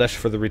 Flesh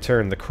for the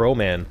return. The crow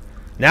man.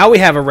 Now we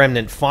have a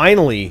remnant,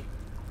 finally!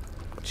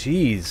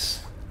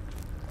 Jeez.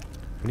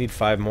 We need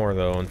 5 more,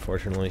 though,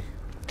 unfortunately.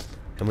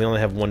 And we only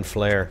have 1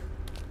 flare.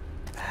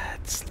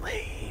 That's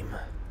lame.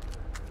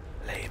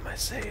 Lame, I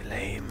say,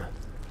 lame.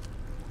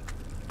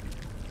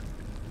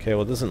 Okay,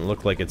 well, it doesn't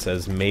look like it's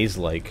as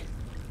maze-like.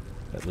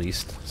 At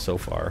least, so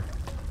far.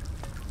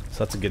 So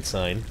that's a good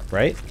sign,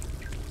 right?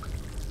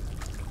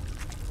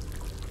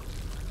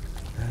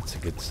 That's a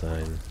good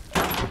sign.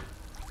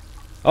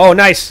 Oh,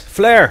 nice!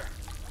 Flare!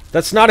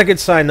 That's not a good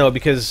sign, though,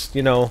 because,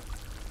 you know,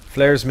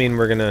 flares mean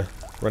we're gonna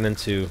run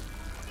into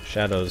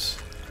shadows.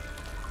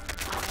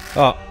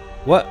 Oh,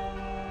 what?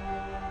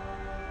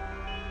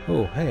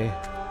 Oh, hey.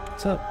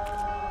 What's up?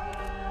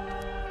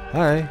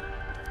 Hi.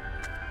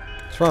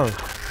 What's wrong?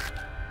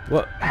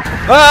 What?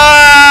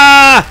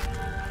 Ah!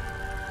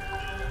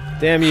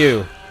 Damn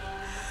you.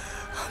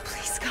 Oh,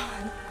 please,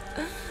 God.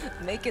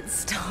 Make it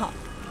stop.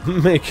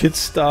 Make it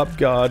stop,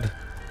 God.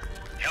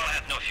 Hell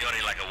hath no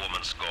fury like a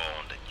woman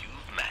scorned, and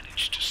you've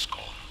managed to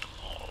scorn them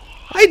all.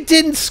 I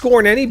didn't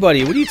scorn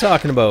anybody. What are you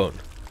talking about?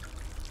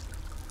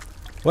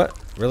 What?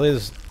 Really?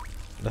 There's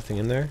nothing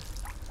in there?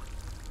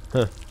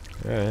 Huh.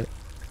 Alright.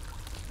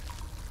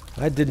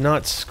 I did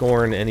not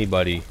scorn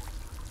anybody.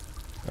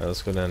 Alright,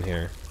 let's go down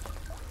here.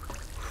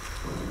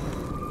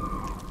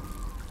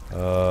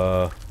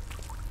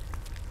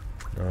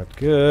 Not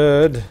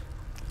good.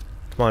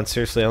 Come on,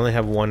 seriously, I only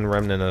have 1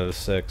 remnant out of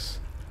 6.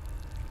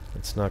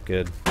 That's not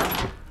good.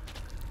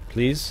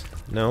 Please?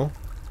 No?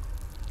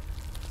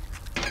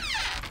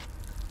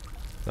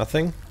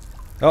 Nothing?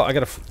 Oh, I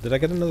got a... Did I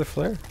get another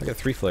flare? I got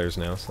 3 flares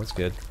now, so that's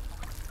good.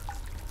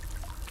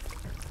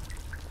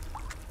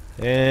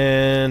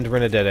 And we're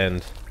in a dead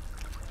end.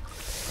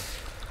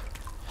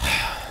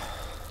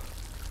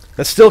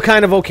 That's still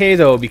kind of okay,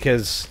 though,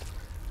 because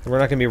we're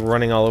not going to be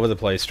running all over the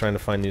place trying to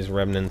find these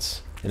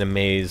remnants in a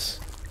maze.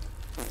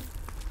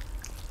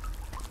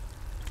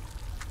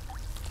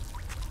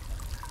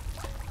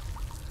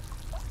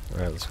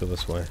 Alright, let's go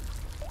this way.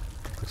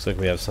 Looks like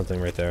we have something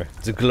right there.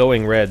 It's a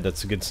glowing red.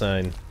 That's a good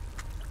sign.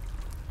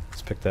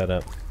 Let's pick that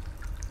up.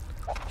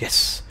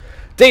 Yes!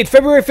 Date,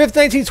 February 5th,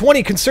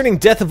 1920, concerning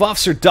death of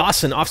Officer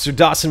Dawson. Officer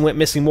Dawson went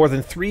missing more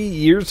than 3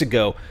 years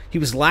ago. He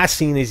was last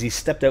seen as he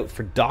stepped out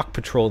for dock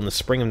patrol in the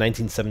spring of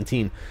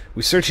 1917.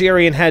 We searched the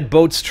area and had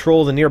boats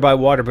troll the nearby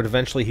water, but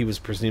eventually he was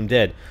presumed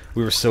dead.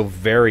 We were so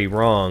very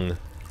wrong.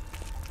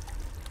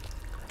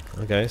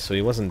 Okay, so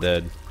he wasn't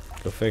dead.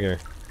 Go figure.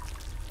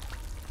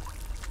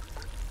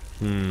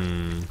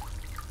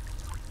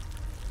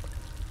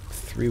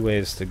 3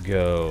 ways to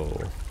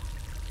go.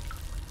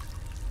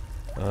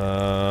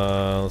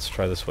 Let's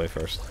try this way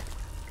first.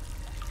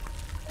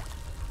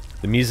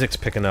 The music's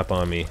picking up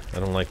on me. I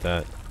don't like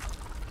that.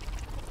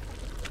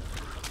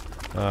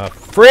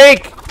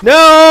 Freak!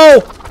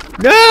 No!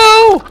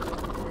 No!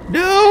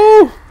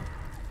 No!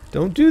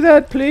 Don't do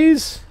that,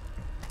 please.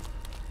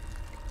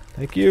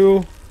 Thank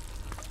you.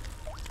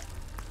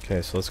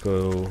 Okay, so let's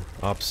go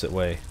opposite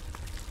way.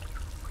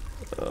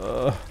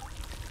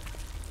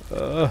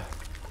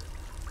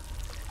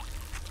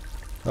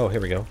 Oh,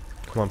 here we go.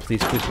 Come on,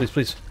 please, please, please,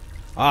 please.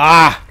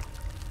 Ah!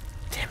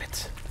 Damn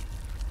it.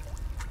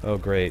 Oh,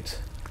 great.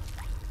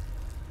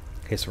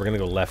 Okay, so we're gonna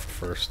go left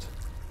first.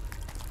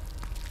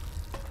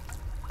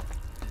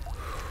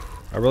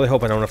 I really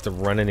hope I don't have to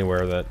run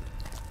anywhere that...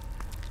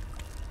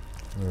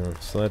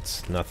 so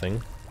that's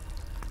nothing.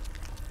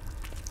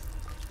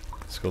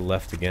 Let's go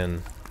left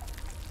again.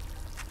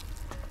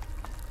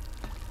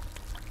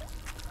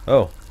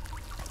 Oh.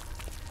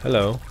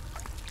 Hello.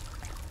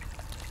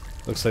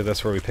 Looks like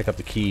that's where we pick up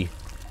the key.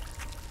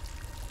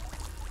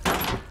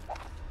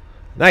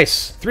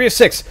 Nice. 3 of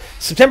 6.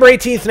 September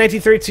 18th,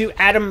 1932,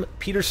 Adam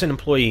Peterson,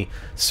 employee,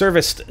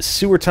 serviced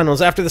sewer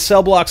tunnels. After the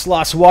cell blocks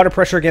lost water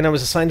pressure again, I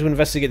was assigned to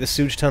investigate the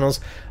sewage tunnels.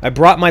 I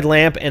brought my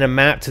lamp and a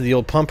map to the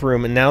old pump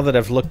room, and now that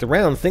I've looked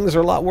around, things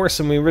are a lot worse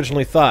than we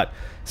originally thought.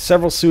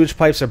 Several sewage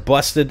pipes are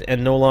busted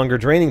and no longer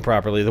draining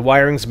properly. The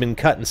wiring's been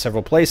cut in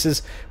several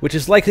places, which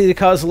is likely to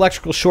cause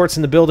electrical shorts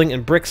in the building,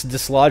 and bricks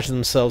dislodge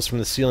themselves from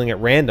the ceiling at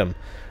random.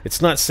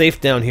 It's not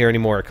safe down here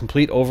anymore. A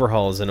complete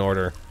overhaul is in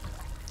order.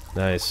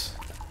 Nice.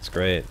 It's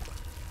great.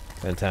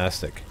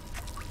 Fantastic.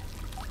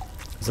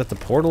 Is that the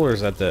portal, or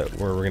is that the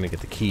where we're gonna get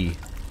the key?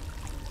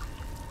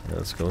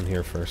 Let's go in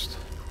here first.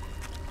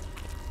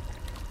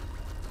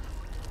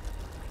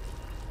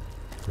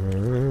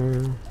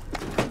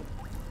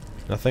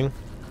 Nothing.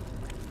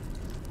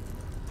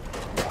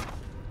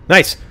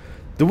 Nice!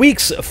 The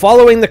weeks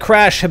following the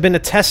crash have been a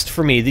test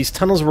for me. These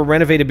tunnels were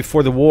renovated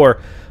before the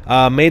war,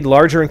 made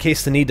larger in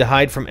case the need to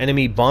hide from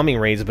enemy bombing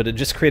raids, but it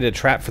just created a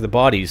trap for the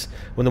bodies.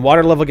 When the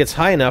water level gets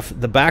high enough,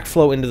 the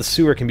backflow into the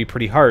sewer can be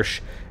pretty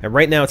harsh, and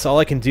right now it's all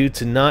I can do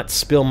to not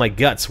spill my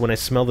guts when I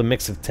smell the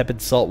mix of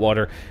tepid salt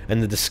water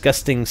and the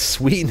disgusting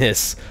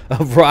sweetness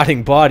of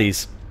rotting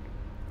bodies.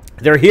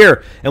 They're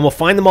here, and we'll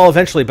find them all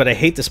eventually, but I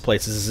hate this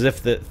place. It's as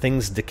if the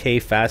things decay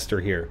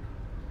faster here.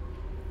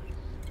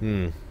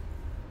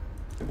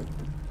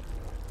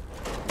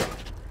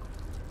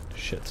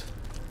 Shit.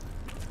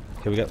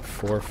 Okay, we got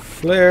 4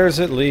 flares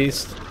at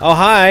least. Oh,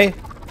 hi!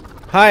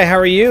 Hi, how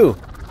are you?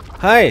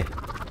 Hi!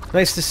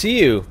 Nice to see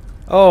you.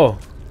 Oh.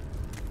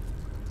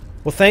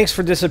 Well, thanks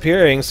for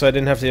disappearing so I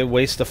didn't have to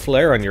waste a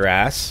flare on your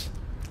ass.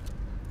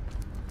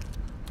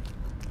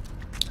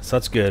 So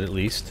that's good, at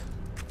least.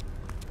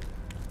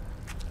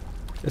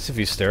 I guess if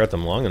you stare at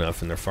them long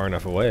enough and they're far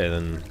enough away,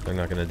 then they're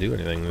not going to do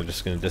anything. They're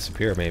just going to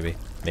disappear, maybe.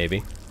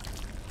 Maybe.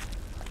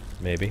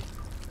 Maybe.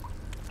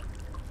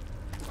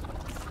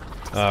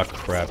 Ah,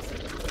 crap.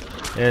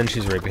 And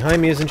she's right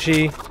behind me, isn't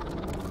she?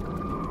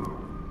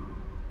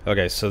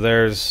 Okay, so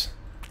there's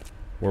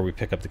where we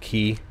pick up the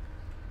key.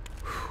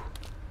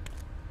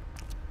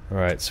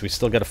 Alright, so we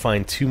still got to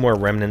find 2 more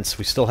remnants.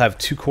 We still have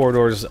 2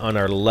 corridors on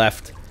our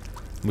left.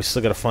 We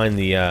still got to find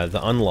the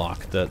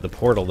unlock, the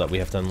portal that we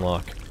have to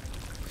unlock.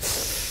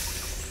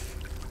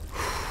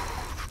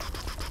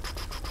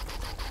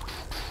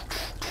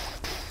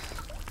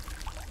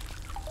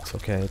 It's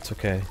okay, it's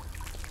okay.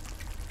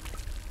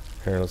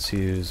 Here, let's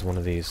use one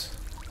of these.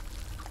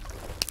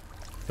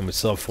 And we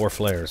still have 4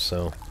 flares,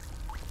 so...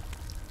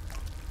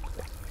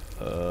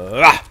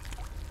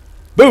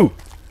 Boo!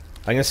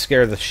 I'm gonna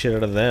scare the shit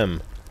out of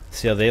them.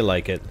 See how they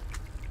like it.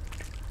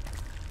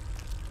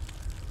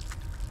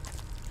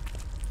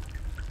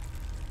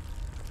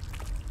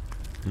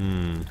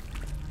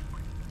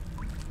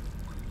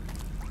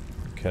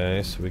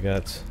 Okay, so we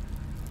got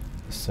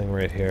this thing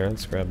right here.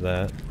 Let's grab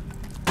that.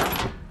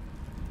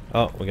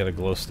 Oh, we got a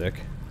glow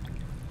stick.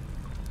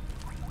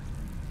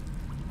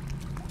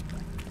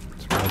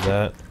 Let's grab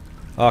that.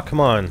 Oh, come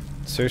on.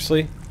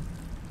 Seriously?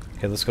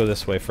 Okay, let's go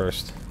this way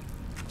first.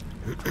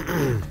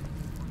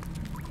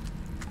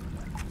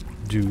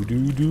 Do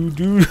do do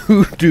do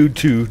do do do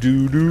do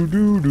do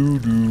do do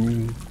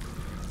do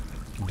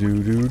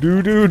do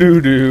do do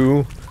do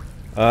do.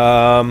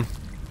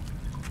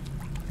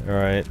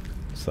 Alright,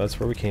 so that's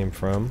where we came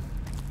from.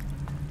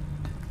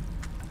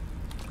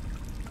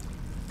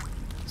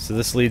 So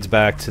this leads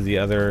back to the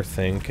other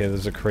thing. Okay,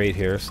 there's a crate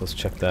here, so let's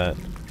check that.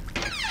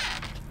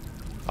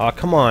 Aw,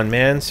 come on,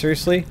 man.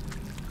 Seriously?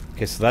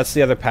 Okay, so that's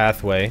the other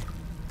pathway.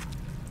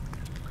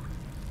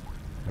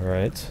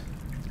 Alright.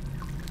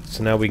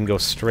 So now we can go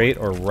straight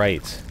or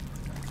right.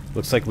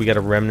 Looks like we got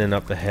a remnant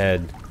up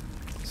ahead.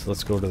 So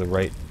let's go to the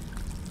right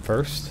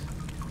first.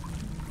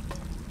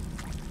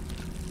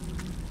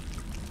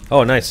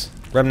 Oh, nice.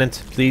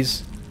 Remnant,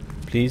 please.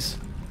 Please.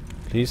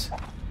 Please.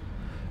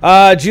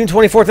 June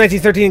 24th,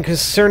 1913,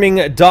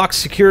 concerning dock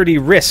security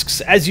risks.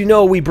 As you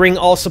know, we bring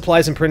all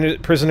supplies and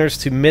prisoners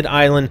to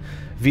Mid-Island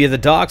via the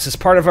docks. As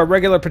part of our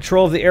regular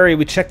patrol of the area,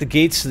 we check the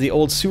gates to the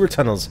old sewer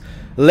tunnels.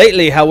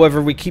 Lately,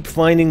 however, we keep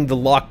finding the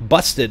lock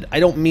busted.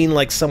 I don't mean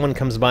like someone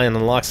comes by and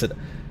unlocks it.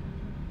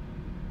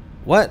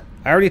 What?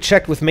 I already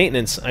checked with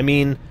maintenance. I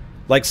mean,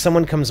 like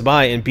someone comes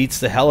by and beats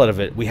the hell out of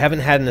it. We haven't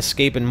had an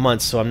escape in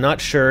months, so I'm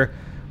not sure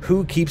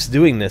who keeps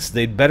doing this.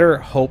 They'd better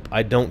hope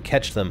I don't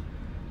catch them.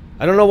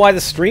 I don't know why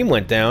the stream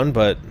went down,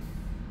 but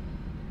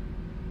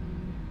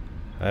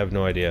I have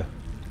no idea.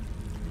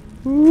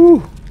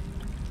 Woo!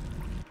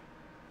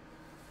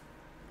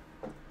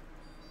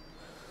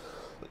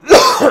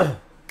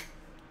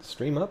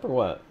 Stream up or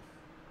what?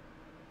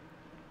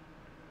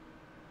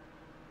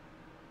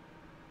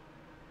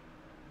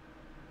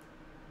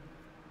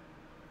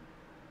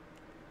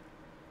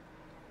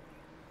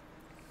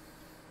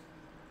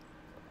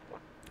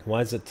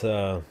 Why is it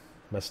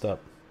messed up?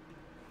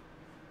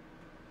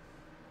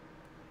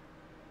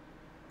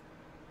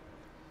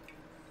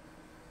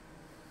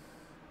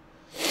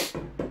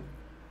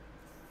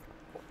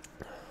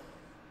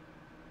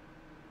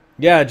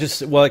 Yeah,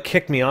 just well, it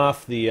kicked me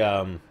off the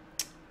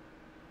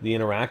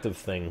interactive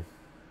thing.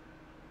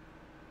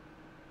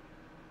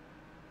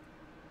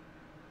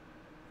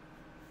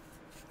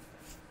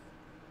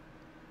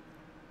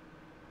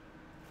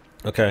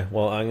 Okay,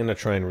 well, I'm gonna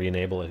try and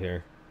re-enable it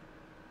here.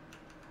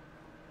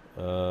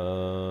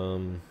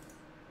 Let's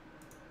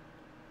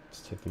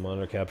take the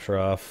monitor capture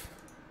off.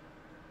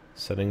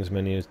 Settings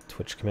menu,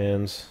 Twitch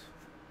commands.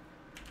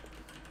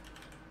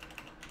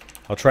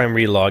 I'll try and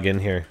re-log in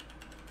here.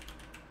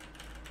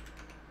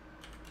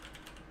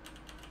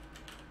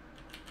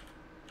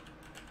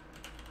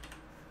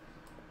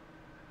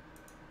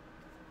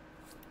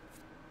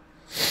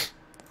 It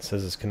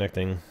says it's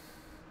connecting.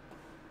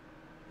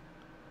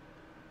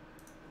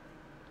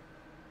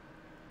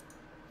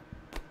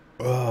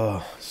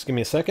 Just give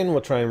me a second.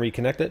 We'll try and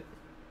reconnect it.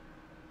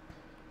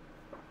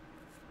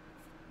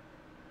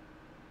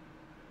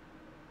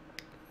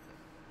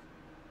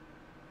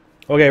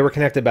 Okay, we're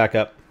connected back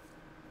up.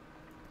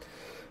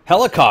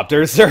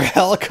 Helicopter? Is there a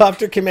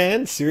helicopter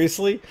command?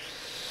 Seriously?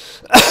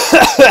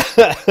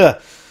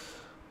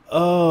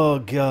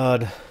 Oh,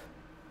 God.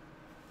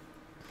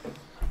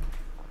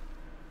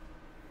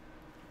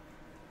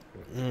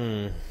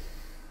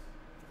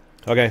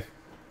 Okay. Here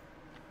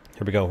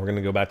we go. We're going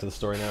to go back to the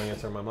story now. I'm going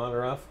to turn my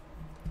monitor off.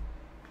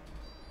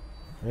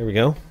 There we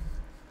go.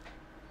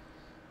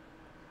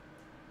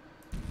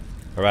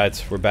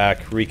 Alright, we're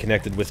back.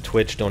 Reconnected with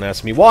Twitch. Don't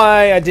ask me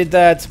why I did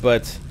that,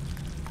 but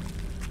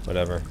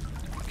whatever.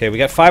 Okay, we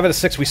got 5 out of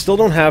 6. We still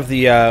don't have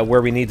the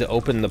where we need to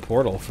open the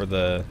portal for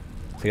the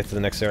to get to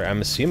the next area. I'm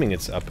assuming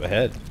it's up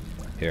ahead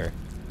here.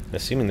 I'm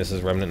assuming this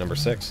is remnant number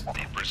 6.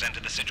 They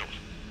presented the sigil.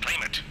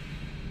 Claim it.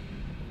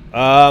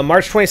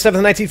 March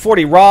 27th,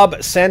 1940.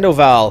 Rob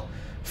Sandoval.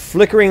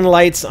 Flickering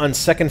lights on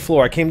second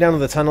floor. I came down to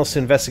the tunnels to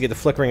investigate the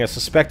flickering. I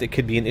suspect it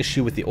could be an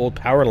issue with the old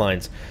power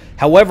lines.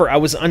 However, I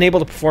was unable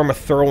to perform a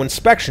thorough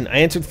inspection.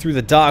 I entered through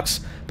the docks,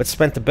 but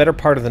spent the better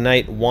part of the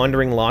night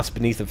wandering lost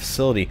beneath the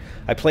facility.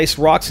 I placed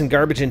rocks and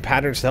garbage in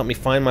patterns to help me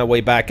find my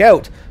way back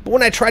out, but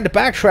when I tried to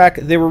backtrack,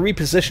 they were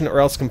repositioned or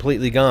else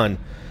completely gone.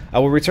 I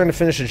will return to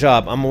finish the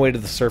job. I'm away to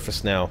the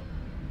surface now.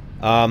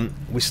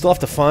 We still have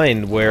to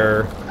find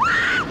where...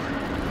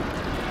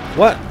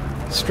 What?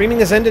 Streaming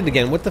has ended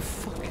again. What the fuck?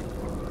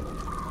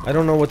 I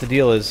don't know what the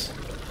deal is,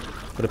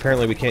 but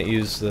apparently we can't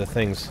use the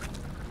things.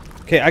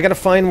 Okay, I gotta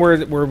find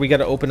where we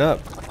gotta open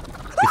up.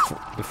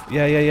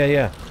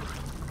 Yeah.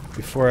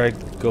 Before I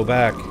go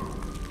back.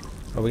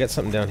 Oh, we got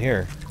something down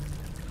here.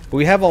 But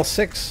we have all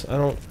 6.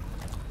 I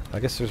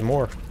guess there's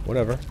more.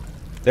 Whatever.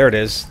 There it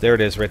is. There it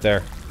is, right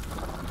there.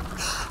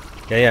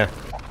 Yeah.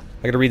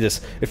 I gotta read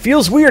this. It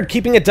feels weird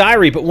keeping a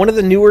diary, but one of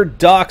the newer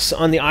docs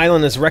on the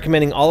island is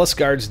recommending all us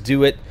guards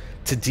do it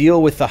to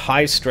deal with the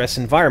high-stress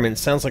environment.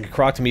 It sounds like a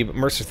crock to me, but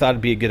Mercer thought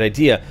it'd be a good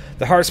idea.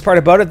 The hardest part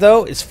about it,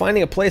 though, is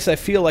finding a place I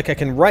feel like I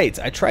can write.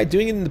 I tried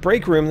doing it in the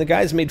break room, and the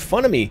guys made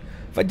fun of me.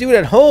 If I do it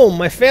at home,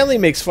 my family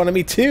makes fun of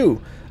me,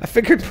 too. I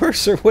figured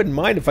Mercer wouldn't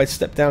mind if I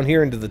stepped down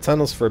here into the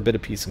tunnels for a bit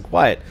of peace and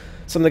quiet.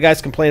 Some of the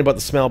guys complain about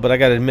the smell, but I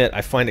gotta admit,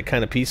 I find it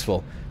kind of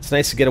peaceful. It's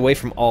nice to get away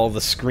from all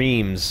the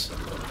screams.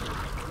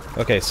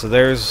 Okay, so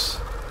there's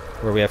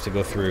where we have to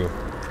go through.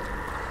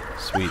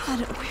 Sweet.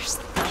 God, where's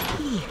the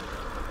key?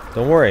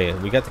 Don't worry,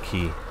 we got the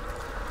key.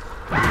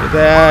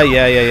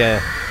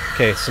 Yeah.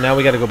 Okay, so now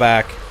we gotta go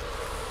back.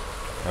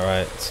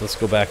 Alright, so let's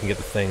go back and get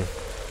the thing.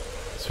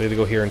 So we have to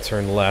go here and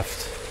turn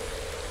left.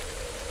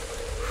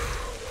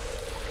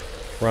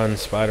 Run,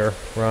 spider,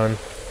 run.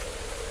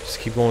 Just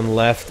keep going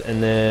left,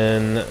 and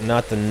then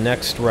not the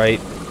next right,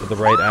 but the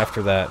right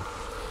after that.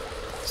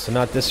 So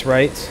not this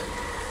right.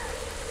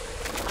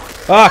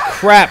 Ah,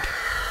 crap!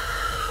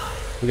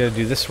 We gotta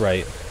do this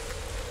right.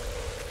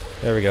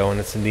 There we go, and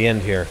it's in the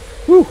end here.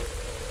 Woo!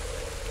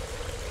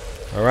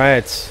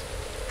 Alright.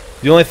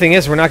 The only thing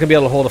is, we're not going to be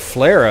able to hold a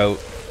flare out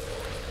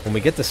when we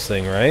get this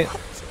thing, right?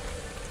 What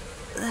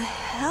the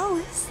hell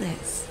is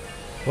this?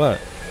 What?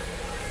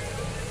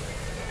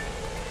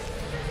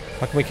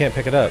 How come we can't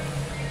pick it up?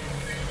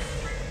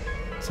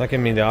 It's not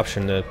giving me the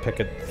option to pick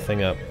a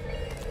thing up.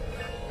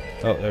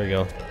 Oh, there we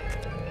go.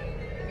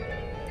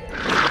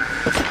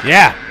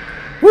 Yeah!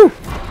 Woo!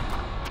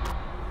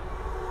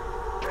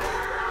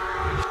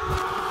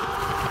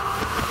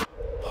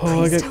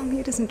 Oh, Please tell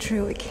me it isn't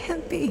true. It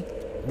can't be.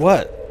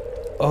 What?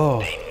 Oh.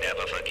 They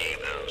never forgave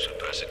those who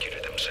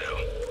persecuted them so.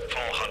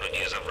 400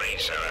 years of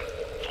rage, Sarah.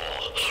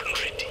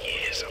 400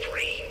 years of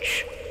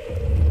rage.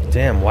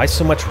 Damn, why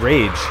so much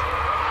rage?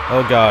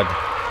 Oh god.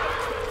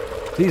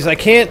 Please, I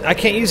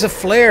can't use a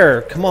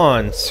flare. Come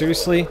on,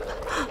 seriously?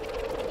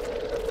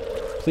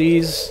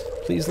 Please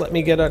let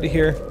me get out of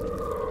here.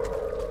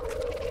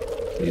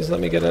 Please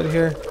let me get out of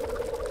here.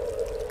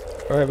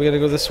 Alright, we gotta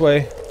go this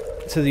way.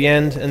 To the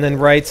end, and then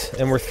right,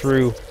 and we're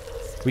through.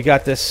 We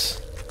got this.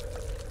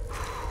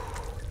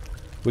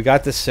 We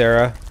got this,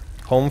 Sarah.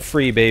 Home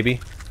free,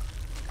 baby.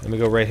 Let me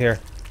go right here.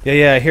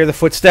 Yeah, I hear the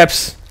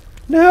footsteps.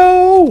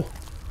 No!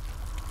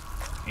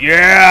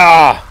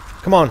 Yeah!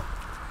 Come on.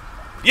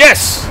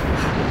 Yes!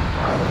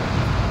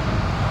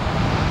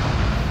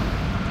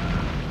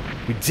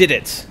 We did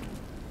it.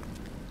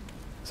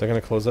 Is that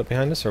gonna close up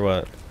behind us or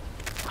what?